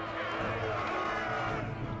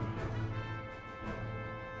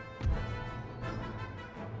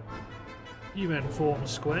 You men form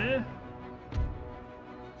square.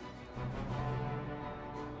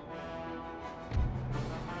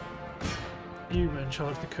 You men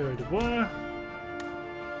charge the coureur de bois.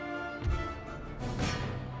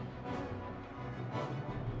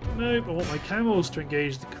 Nope, I want my camels to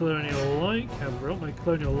engage the colonial light cavalry. I want my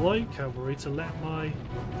colonial light cavalry to let my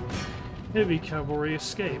heavy cavalry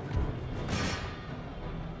escape.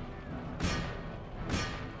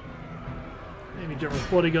 Maybe General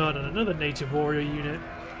Bodyguard and another native warrior unit.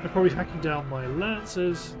 They're probably hacking down my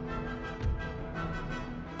lancers.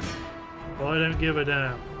 But I don't give a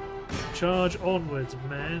damn. Charge onwards,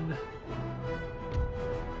 men.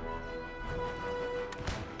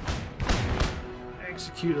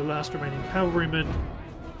 Execute the last remaining cavalryman.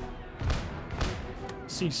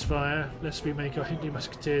 Ceasefire, lest we make our Hindi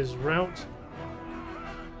musketeers rout.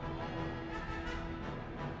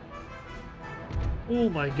 All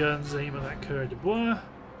my guns aim at that coureur de bois.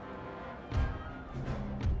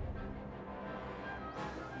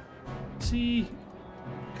 See,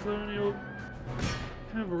 colonial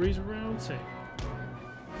cavalry's routing.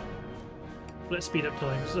 Let's speed up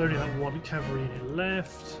time because there's only that one cavalry unit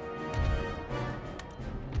left.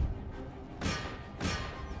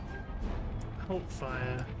 Halt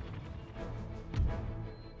fire.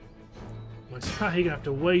 My Sipahi gonna have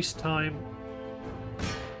to waste time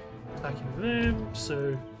attacking them,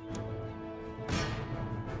 so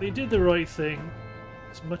they did the right thing,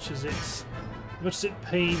 as much as it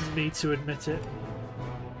pains me to admit it.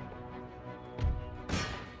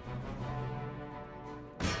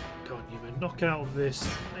 God, you may knock out this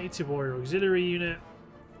native warrior auxiliary unit.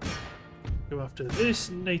 Go after this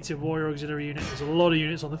native warrior auxiliary unit. There's a lot of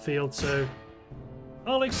units on the field, so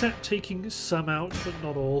I'll accept taking some out, but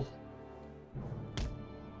not all.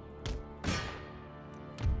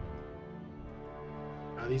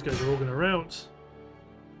 These guys are all going to rout.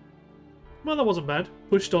 Well, that wasn't bad.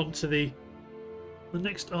 Pushed on to the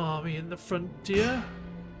next army in the frontier.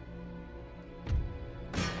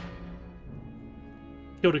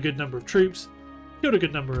 Killed a good number of troops. Killed a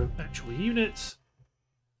good number of actual units.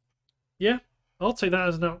 Yeah, I'll take that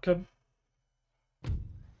as an outcome.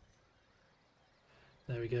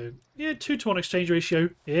 There we go. Yeah, 2-to-1 exchange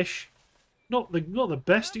ratio-ish. Not the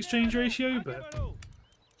best exchange ratio, but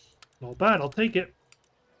not bad. I'll take it.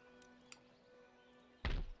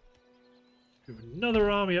 Another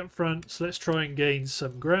army up front, so let's try and gain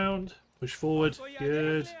some ground. Push forward.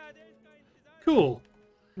 Good. Cool.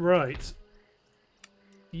 Right.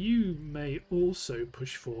 You may also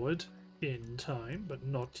push forward in time, but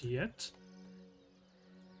not yet.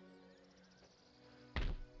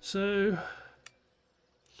 So, I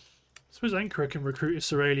suppose Ankara can recruit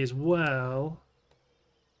Israeli as well.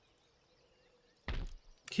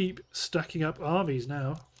 Keep stacking up armies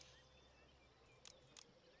now.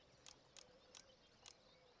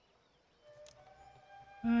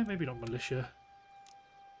 Maybe not militia.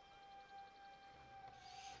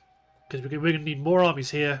 Because we're going to need more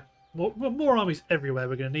armies here. More armies everywhere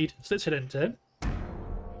we're going to need. So let's hit N10.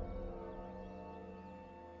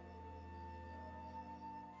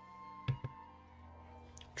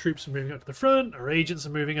 Troops are moving up to the front. Our agents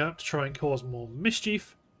are moving up to try and cause more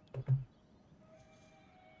mischief.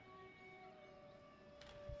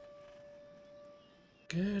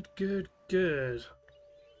 Good, good, good.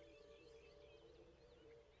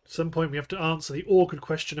 At some point we have to answer the awkward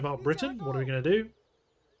question about Britain. What are we going to do?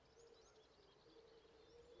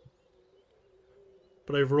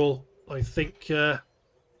 But overall, I think our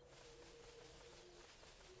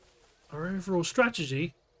overall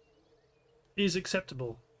strategy is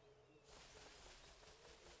acceptable.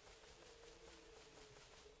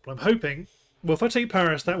 But I'm hoping, well, if I take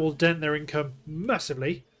Paris, that will dent their income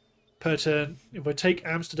massively per turn. If I take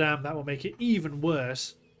Amsterdam, that will make it even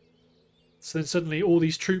worse. So then suddenly all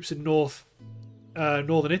these troops in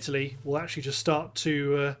northern Italy will actually just start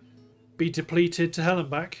to be depleted to hell and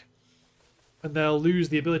back. And they'll lose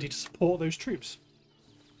the ability to support those troops.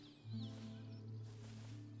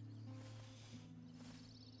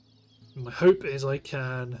 And my hope is I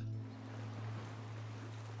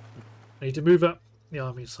need to move up the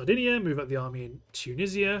army in Sardinia, move up the army in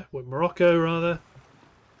Tunisia, or Morocco rather.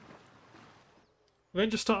 And then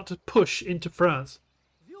just start to push into France.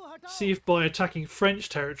 See if by attacking French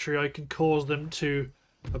territory I can cause them to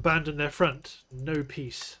abandon their front. No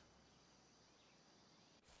peace.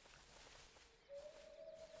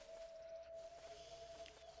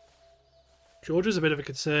 Georgia's a bit of a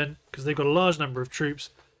concern because they've got a large number of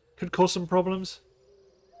troops. Could cause some problems.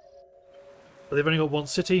 But they've only got one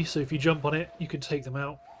city, so if you jump on it, you can take them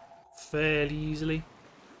out fairly easily.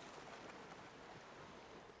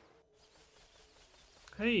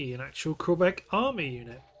 Hey, an actual Quebec army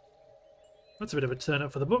unit. That's a bit of a turn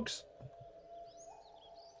up for the books.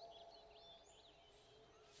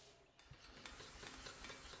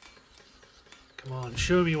 Come on,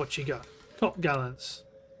 show me what you got. Top gallants.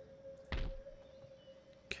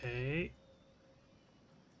 Okay.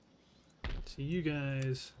 See you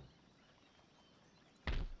guys.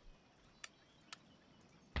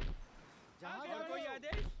 और कोई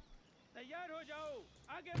आदेश? तैयार हो जाओ,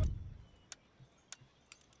 आगे बढ़ो।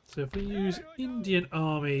 So if we use Indian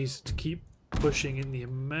armies to keep pushing in the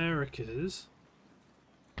Americas,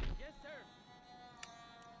 Yes, sir.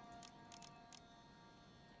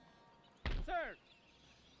 Sir.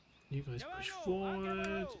 you guys push जवानों, आगे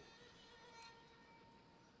forward. बढ़ो।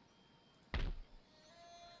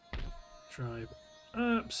 Drive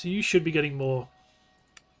up. So you should be getting more.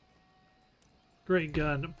 Great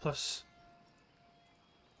gun plus.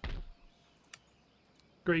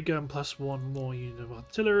 Great gun plus one more unit of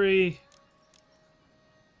artillery.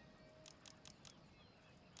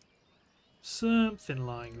 Something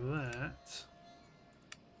like that.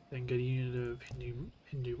 Then get a unit of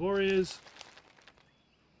Hindu warriors.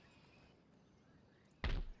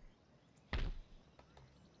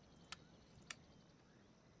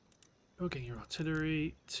 Okay, your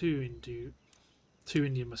artillery, two Indian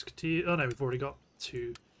musketeers. Oh no, we've already got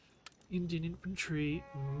 2 Indian infantry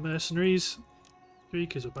mercenaries. 3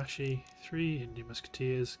 Kizobashi, 3 Indian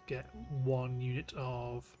musketeers. Get 1 unit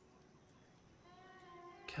of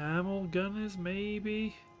camel gunners,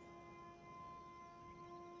 maybe.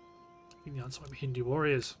 I think the answer might be Hindu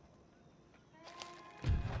warriors.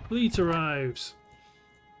 Fleet arrives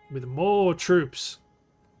with more troops.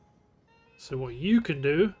 So what you can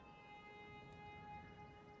do.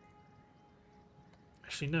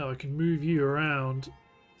 Actually, no, I can move you around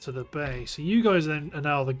to the bay. So you guys then are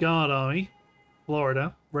now the Guard Army,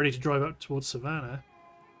 Florida, ready to drive up towards Savannah.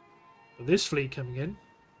 With this fleet coming in.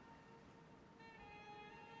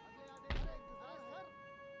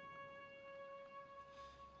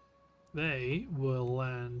 They will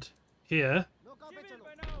land here. शिविर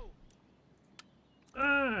बनाओ।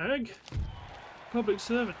 Ag! Public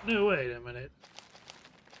servant. No, wait a minute.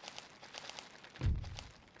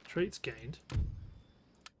 Traits gained.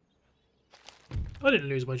 I didn't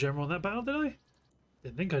lose my general in that battle, did I?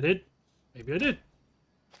 Didn't think I did. Maybe I did.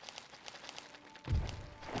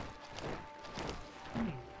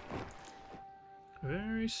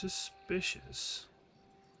 Very suspicious.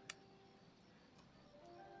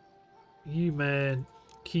 You men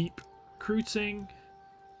keep recruiting.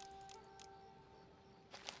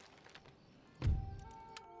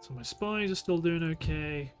 So my spies are still doing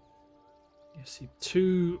okay. You see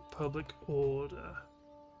 2 public order.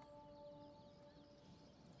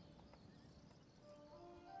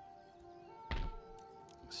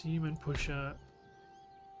 So you men push up.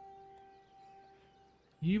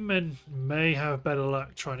 You men may have better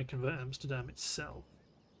luck trying to convert Amsterdam itself.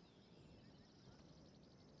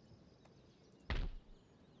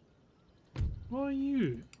 Why are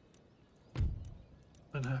you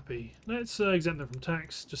unhappy? Let's exempt them from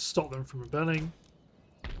tax. Just stop them from rebelling.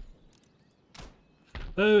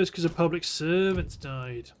 Oh, it's because a public servant's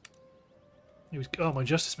died. He was. Oh, my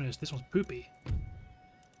justice minister. This one's poopy.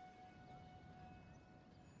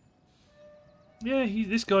 Yeah,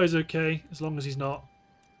 this guy's okay as long as he's not.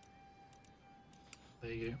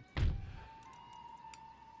 There you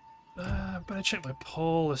go. Better check my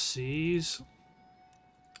policies.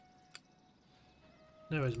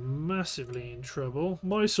 Noah's massively in trouble.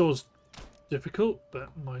 Mysore's difficult, but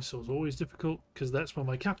Mysore's always difficult because that's where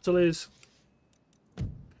my capital is.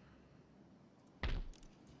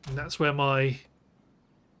 And that's where my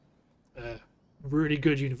really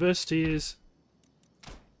good university is.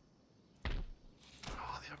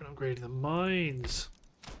 Oh, they haven't upgraded the mines.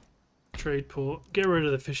 Trade port. Get rid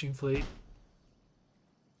of the fishing fleet.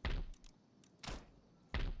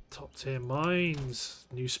 Top tier mines.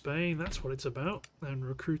 New Spain. That's what it's about. And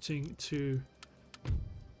recruiting to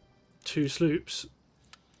 2 sloops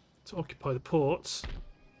to occupy the ports.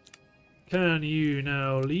 Can you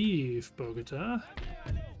now leave Bogota?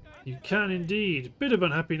 You can indeed. Bit of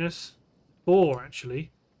unhappiness. 4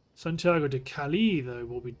 actually. Santiago de Cali though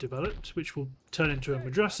will be developed, which will turn into a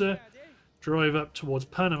madrasa. Drive up towards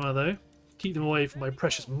Panama though. Keep them away from my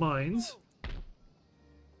precious mines.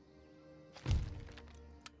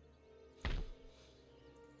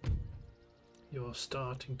 You're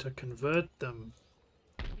starting to convert them.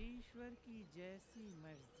 ईश्वर की जैसी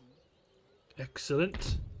मर्जी।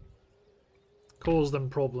 Excellent. Cause them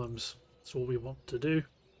problems. That's all we want to do.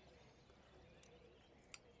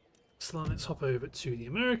 So let's hop over to the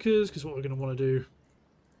Americas, because what we're going to want to do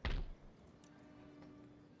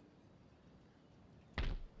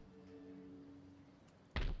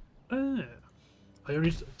Ah, I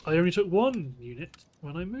only took one unit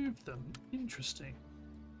when I moved them. Interesting.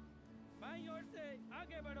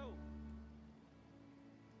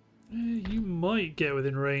 You might get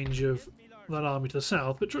within range of that army to the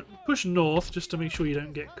south, but push north just to make sure you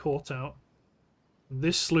don't get caught out.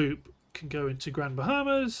 This sloop can go into Grand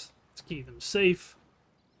Bahamas to keep them safe.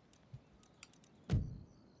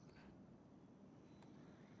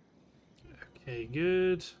 Okay,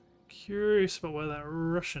 good. Curious about where that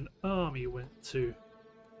Russian army went to.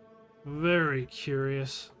 Very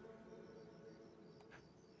curious.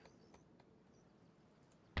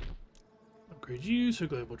 Upgrade you to a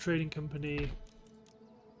global trading company.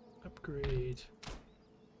 Upgrade.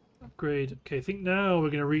 Upgrade. Okay, I think now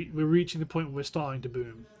we're reaching the point where we're starting to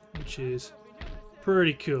boom, which is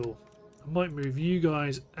pretty cool. I might move you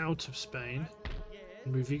guys out of Spain.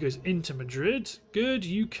 Move you guys into Madrid. Good,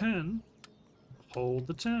 you can hold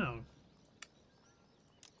the town.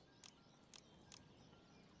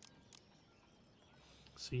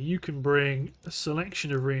 So you can bring a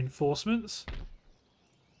selection of reinforcements.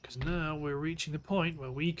 Because now we're reaching the point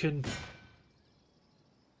where we can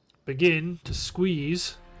begin to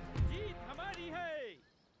squeeze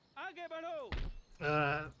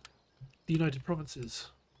the United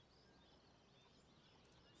Provinces.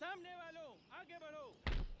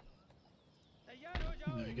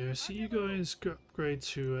 There we go. So you guys upgrade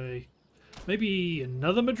to a maybe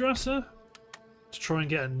another madrasa to try and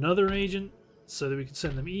get another agent so that we can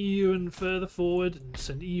send them even further forward and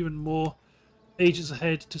send even more agents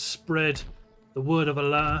ahead to spread the word of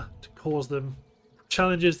Allah, to cause them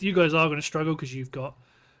challenges. You guys are going to struggle because you've got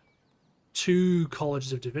 2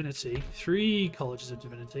 colleges of divinity, 3 colleges of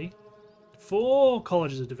divinity, 4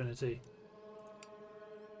 colleges of divinity.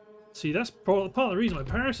 See, that's part of the reason why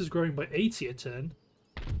Paris is growing by 80 a turn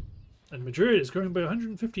and Madrid is growing by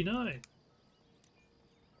 159.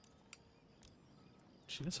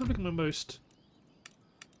 Actually, let's have a look at my most...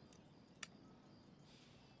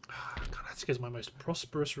 God, that's because my most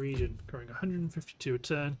prosperous region, growing 152 a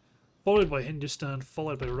turn, followed by Hindustan,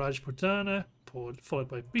 followed by Rajputana, followed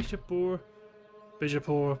by Bijapur,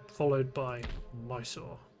 followed by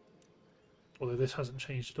Mysore. Although this hasn't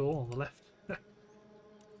changed at all on the left.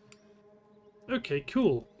 Okay,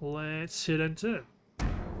 cool. Let's hit enter.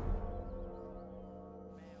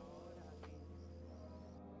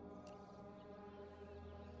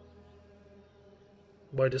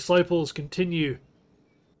 My disciples continue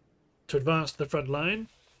to advance to the front line.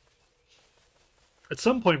 At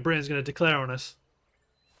some point, Britain's going to declare on us.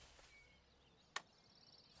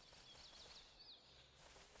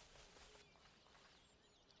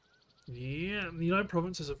 Yeah, the United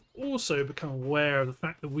Provinces have also become aware of the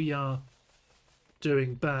fact that we are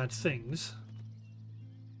doing bad things.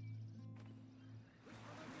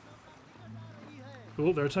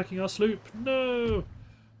 Oh, they're attacking our sloop. No!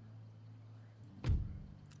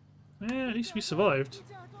 Yeah, at least we survived.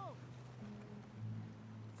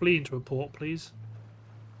 Flee into a port, please.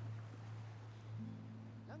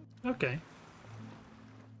 Okay.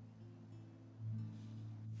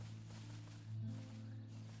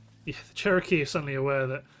 Yeah, the Cherokee are suddenly aware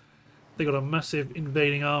that they got a massive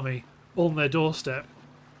invading army on their doorstep,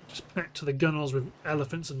 just packed to the gunwales with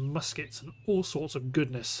elephants and muskets and all sorts of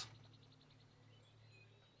goodness.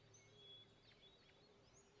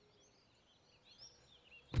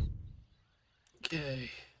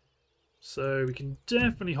 Okay, so we can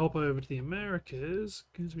definitely hop over to the Americas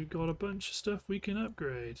because we've got a bunch of stuff we can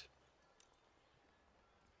upgrade.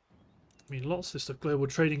 I mean, lots of this stuff, global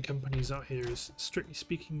trading companies out here, is strictly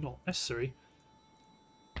speaking not necessary.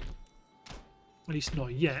 At least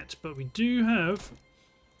not yet, but we do have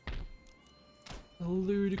a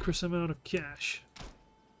ludicrous amount of cash.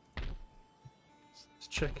 Let's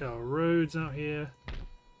check our roads out here.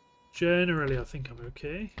 Generally, I think I'm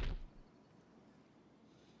okay.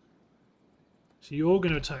 So you're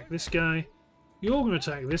going to attack this guy, you're going to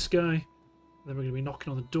attack this guy, then we're going to be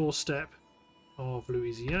knocking on the doorstep of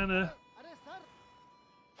Louisiana.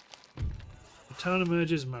 The town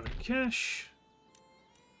emerges, Marrakesh.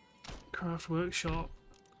 Craft workshop,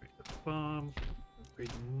 upgrade the farm, upgrade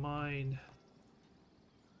the mine.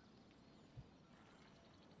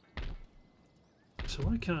 So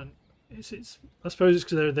I can't... It's I suppose it's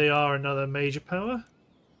because they are another major power,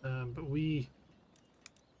 but we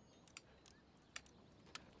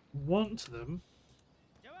want them.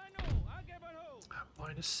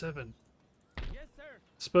 -7. Yes, sir.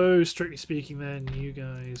 Suppose, strictly speaking, then you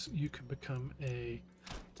guys, you can become a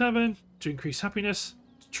tavern to increase happiness,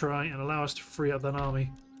 to try and allow us to free up that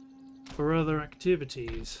army for other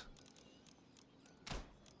activities.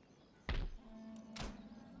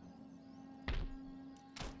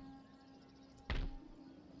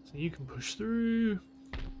 So you can push through.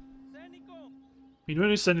 सैनिकों I mean, we're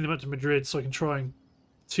only sending them out to Madrid so I can try and...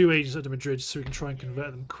 2 agents out to Madrid so we can try and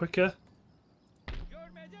convert them quicker. Your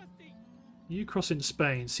Majesty. You cross into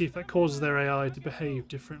Spain, see if that causes their AI to behave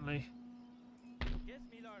differently. Yes,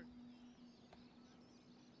 my lord.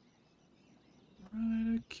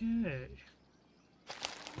 Right, okay.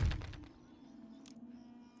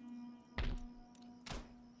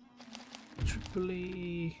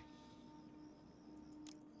 Tripoli...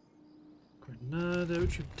 Granada,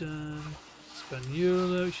 which you've done.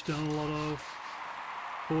 Hispaniola, which you've done a lot of.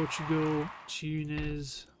 Portugal,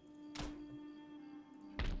 Tunis.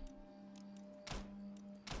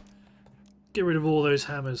 Get rid of all those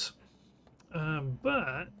hammers.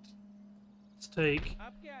 But let's take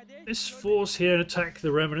आपके आदेश this force here and attack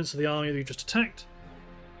the remnants of the army that we just attacked.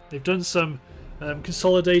 They've done some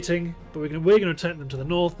consolidating, but we're going to attack them to the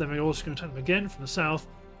north. Then we're also going to attack them again from the south,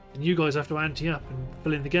 and you guys have to ante up and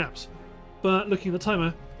fill in the gaps. But looking at the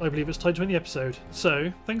timer, I believe it's time to end the episode.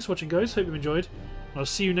 So thanks for watching, guys. Hope you enjoyed. I'll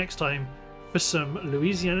see you next time for some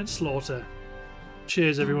Louisianan slaughter.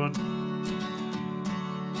 Cheers, everyone.